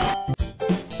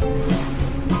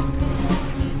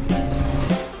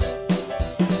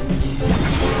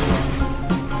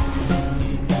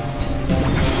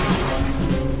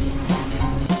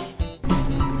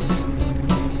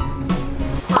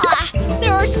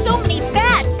 There are so many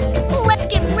bats. Let's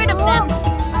get rid of them.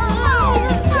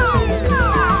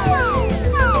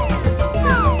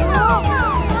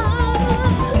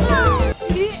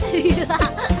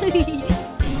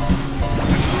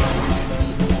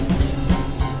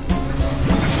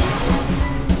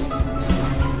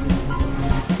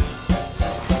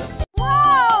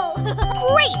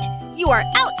 Great! You are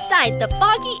outside the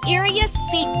foggy area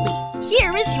safely.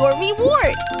 Here is your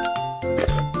reward.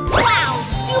 Wow!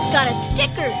 You've got a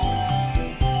sticker.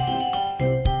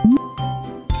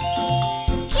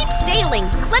 Keep sailing.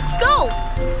 Let's go.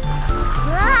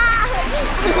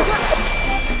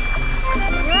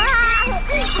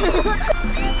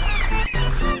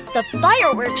 The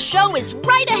fireworks show is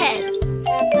right ahead.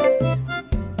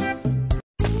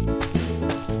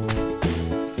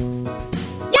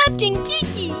 Captain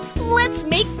Kiki, let's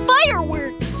make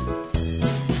fireworks.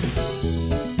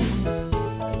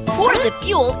 Pour the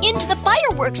fuel into the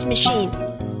fireworks machine.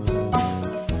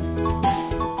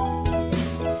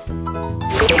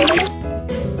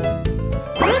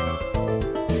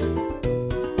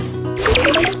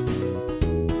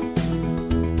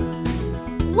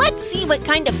 Let's see what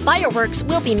kind of fireworks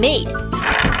will be made.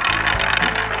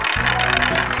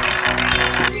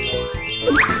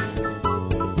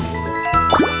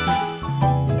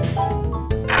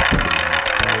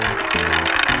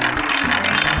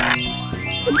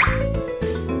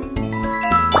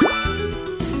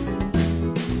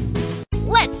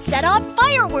 Let's set off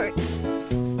fireworks.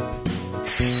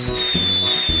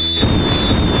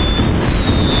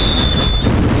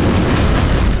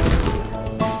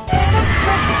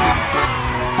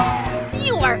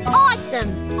 You are awesome!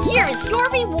 Here is your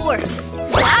reward.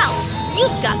 Wow!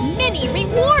 You've got many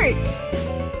rewards!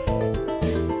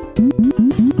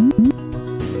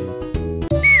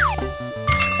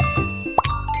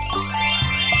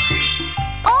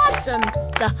 Awesome!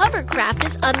 The hovercraft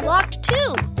is unlocked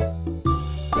too.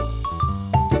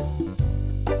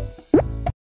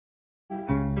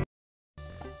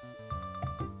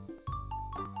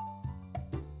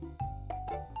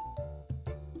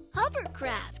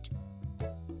 Hovercraft.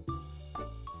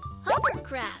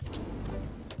 Hovercraft.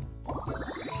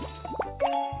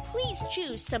 Please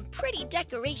choose some pretty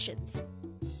decorations.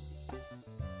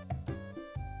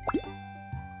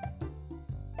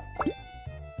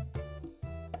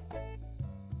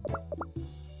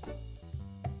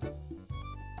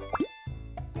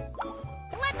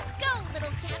 Let's go,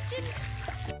 little Captain.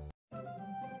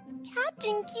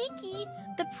 Captain Kiki,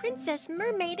 the Princess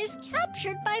Mermaid is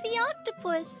captured by the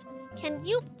octopus. Can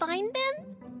you find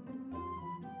them?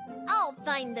 I'll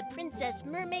find the Princess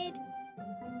Mermaid.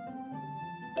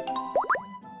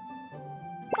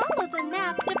 Follow the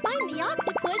map to find the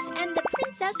octopus and the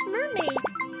Princess Mermaid.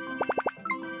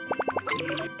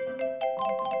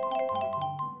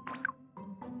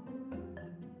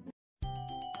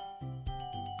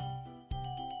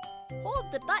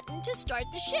 Hold the button to start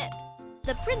the ship.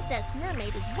 The Princess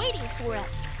Mermaid is waiting for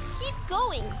us. Keep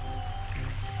going.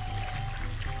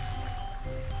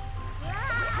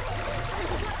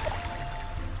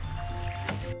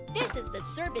 This is the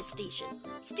service station.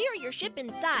 Steer your ship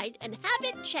inside and have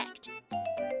it checked.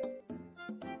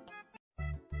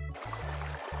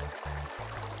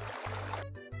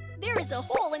 is a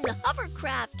hole in the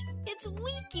hovercraft. It's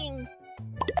leaking.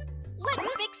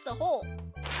 Let's fix the hole.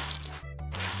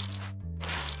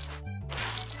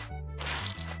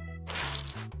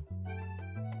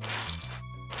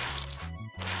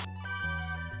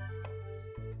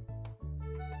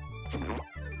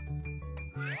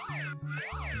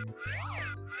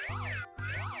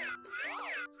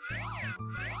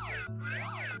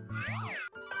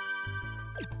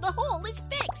 The hole is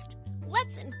fixed.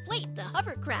 Let's inflate the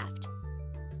hovercraft.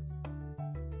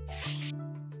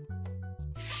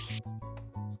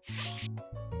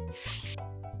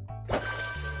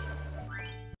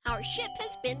 Our ship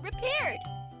has been repaired.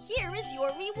 Here is your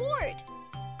reward.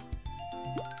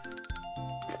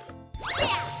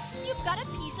 Yeah! You've got a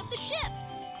piece of the ship.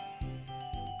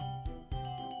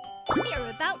 We are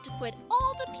about to put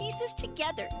all the pieces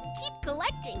together. Keep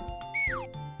collecting.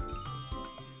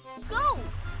 Go!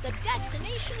 The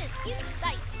destination is in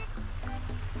sight.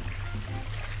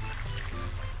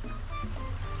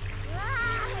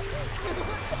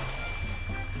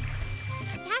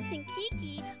 Captain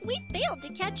Kiki, we failed to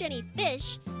catch any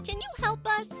fish. Can you help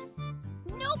us?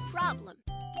 No problem.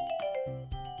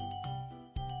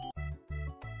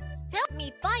 Help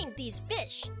me find these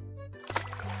fish.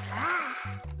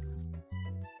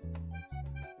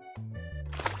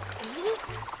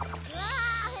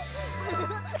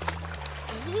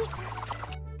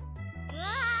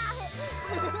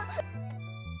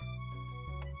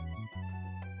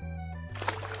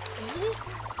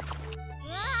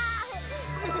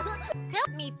 Help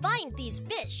me find these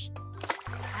fish.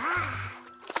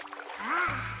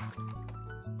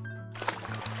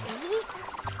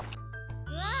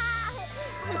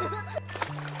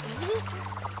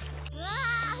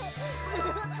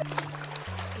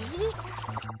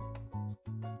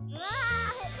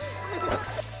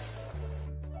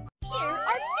 Here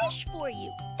are fish for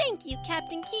you. Thank you,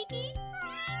 Captain Kiki.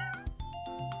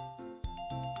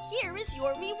 Here is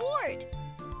your reward.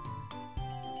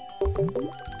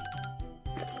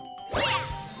 Yeah!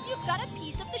 You've got a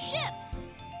piece of the ship.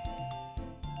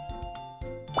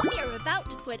 We're about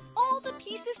to put all the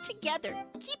pieces together.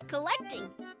 Keep collecting.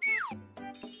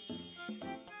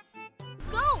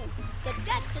 Go! The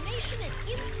destination is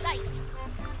in sight.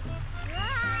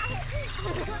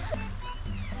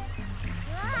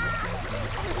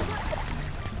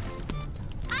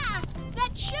 Ah!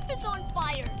 That ship is on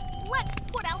fire. Let's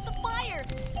put out the fire.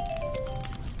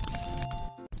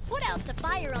 Put out the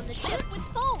fire on the ship with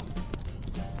foam.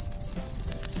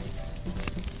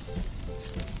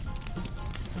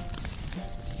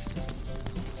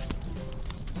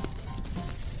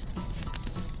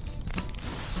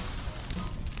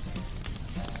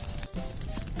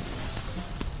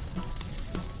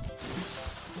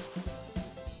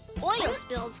 Oil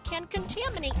spills can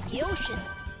contaminate the ocean.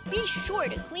 Be sure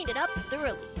to clean it up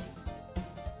thoroughly.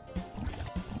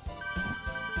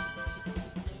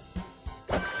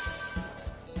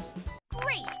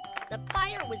 Great! The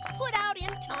fire was put out in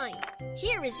time.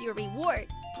 Here is your reward.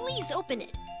 Please open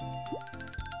it.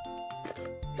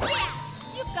 Yeah!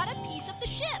 You've got a piece of the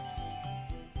ship.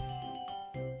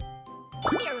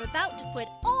 We are about to put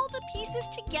all the pieces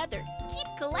together. Keep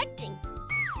collecting.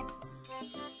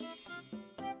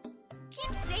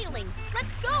 Keep sailing.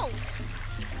 Let's go!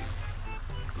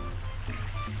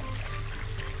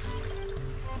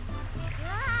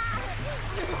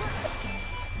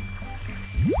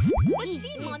 The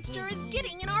sea monster is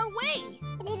getting in our way.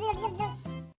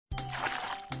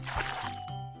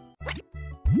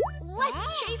 Let's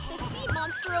chase the sea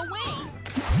monster away.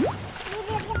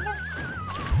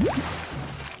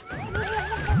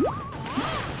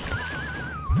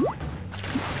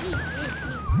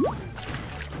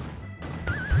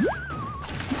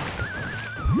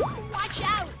 Watch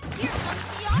out! Here comes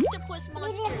the octopus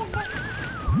monster.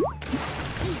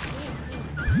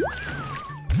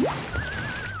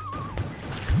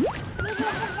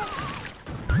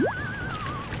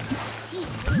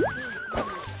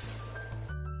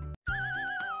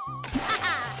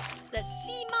 The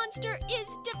sea monster is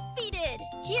defeated.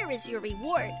 Here is your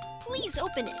reward. Please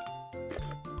open it.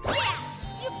 Yeah!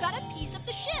 You've got a piece of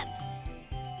the ship.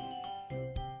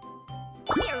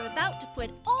 We are about to put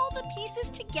all the pieces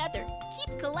together.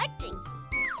 Keep collecting.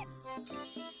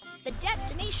 The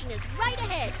destination is right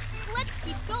ahead. Let's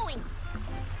keep going.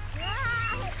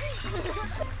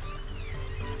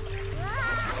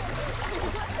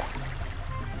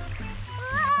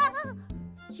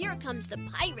 Here comes the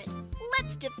pirate.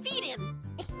 Let's defeat him.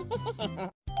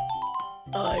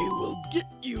 I will get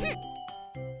you.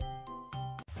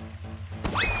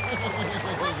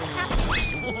 Let's tap.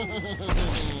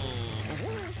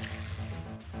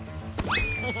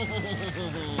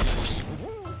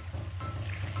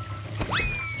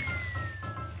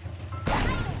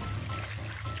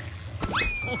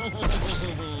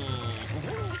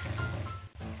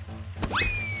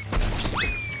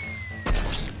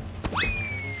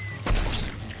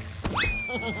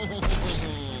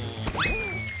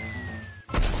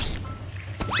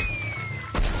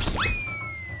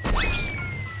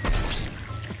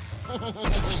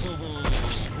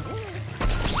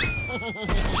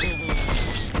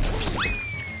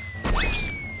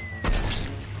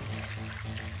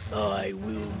 I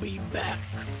will be back.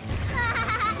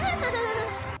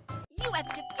 You have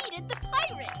defeated the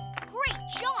pirate! Great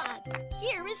job!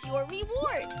 Here is your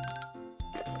reward!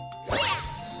 Yeah!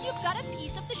 You've got a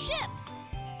piece of the ship!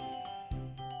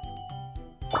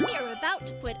 We are about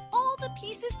to put all the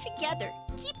pieces together.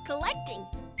 Keep collecting!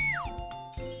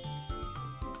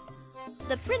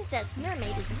 The Princess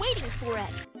Mermaid is waiting for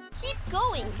us. Keep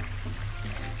going!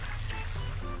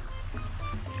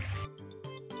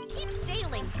 Keep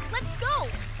sailing! Let's go!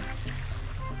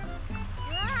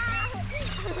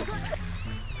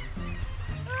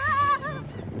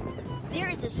 There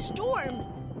is a storm!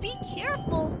 Be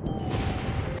careful!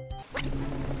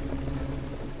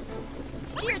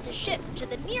 Steer the ship to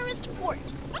the nearest port.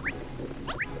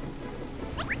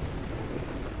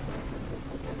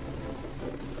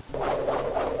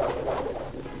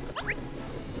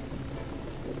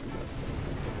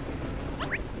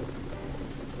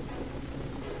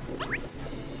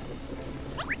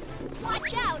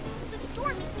 Watch out! The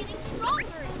storm is getting stronger!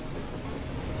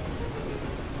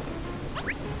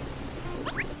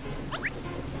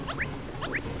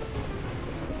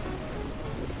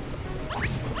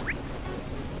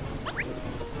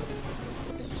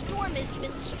 The storm is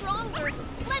even stronger!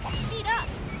 Let's speed up!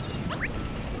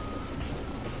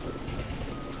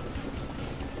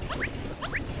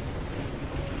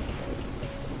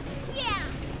 Yeah!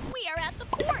 We are at the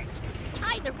port!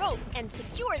 Tie the rope and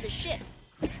secure the ship.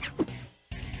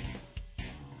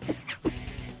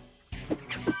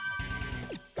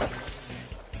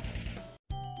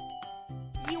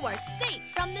 You are safe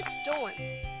from the storm.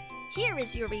 Here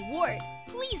is your reward.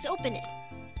 Please open it.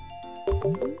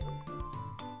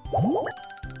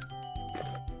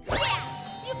 Yeah!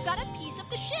 You've got a piece of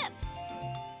the ship.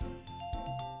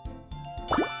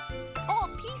 All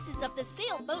pieces of the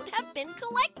sailboat have been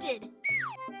collected.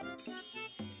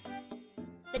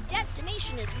 The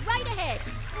destination is right ahead.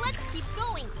 Let's keep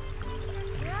going.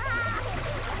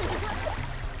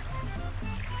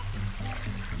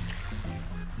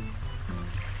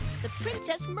 The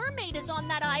Princess Mermaid is on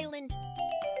that island.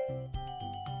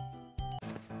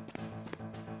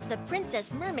 The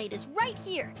Princess Mermaid is right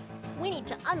here. We need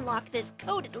to unlock this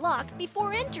coded lock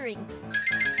before entering.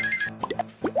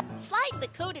 Slide the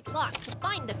coded lock to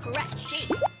find the correct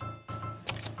shape.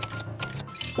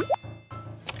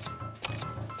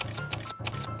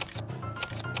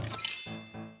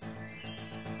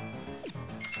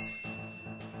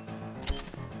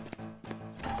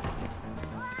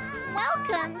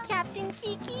 Welcome, Captain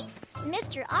Kiki.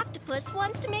 Mr. Octopus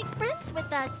wants to make friends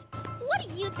with us. What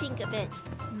do you think of it?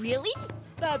 Really?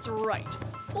 That's right.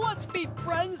 Let's be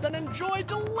friends and enjoy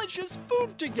delicious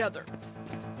food together.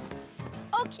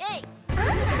 Okay. You are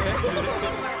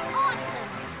awesome.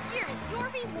 Here is your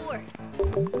reward.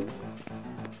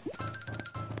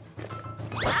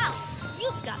 Wow,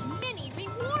 you've got many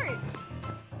rewards.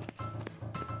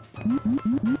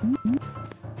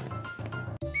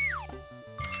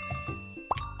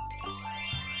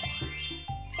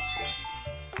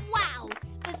 Wow,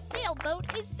 the sailboat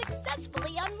is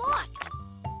successfully unlocked.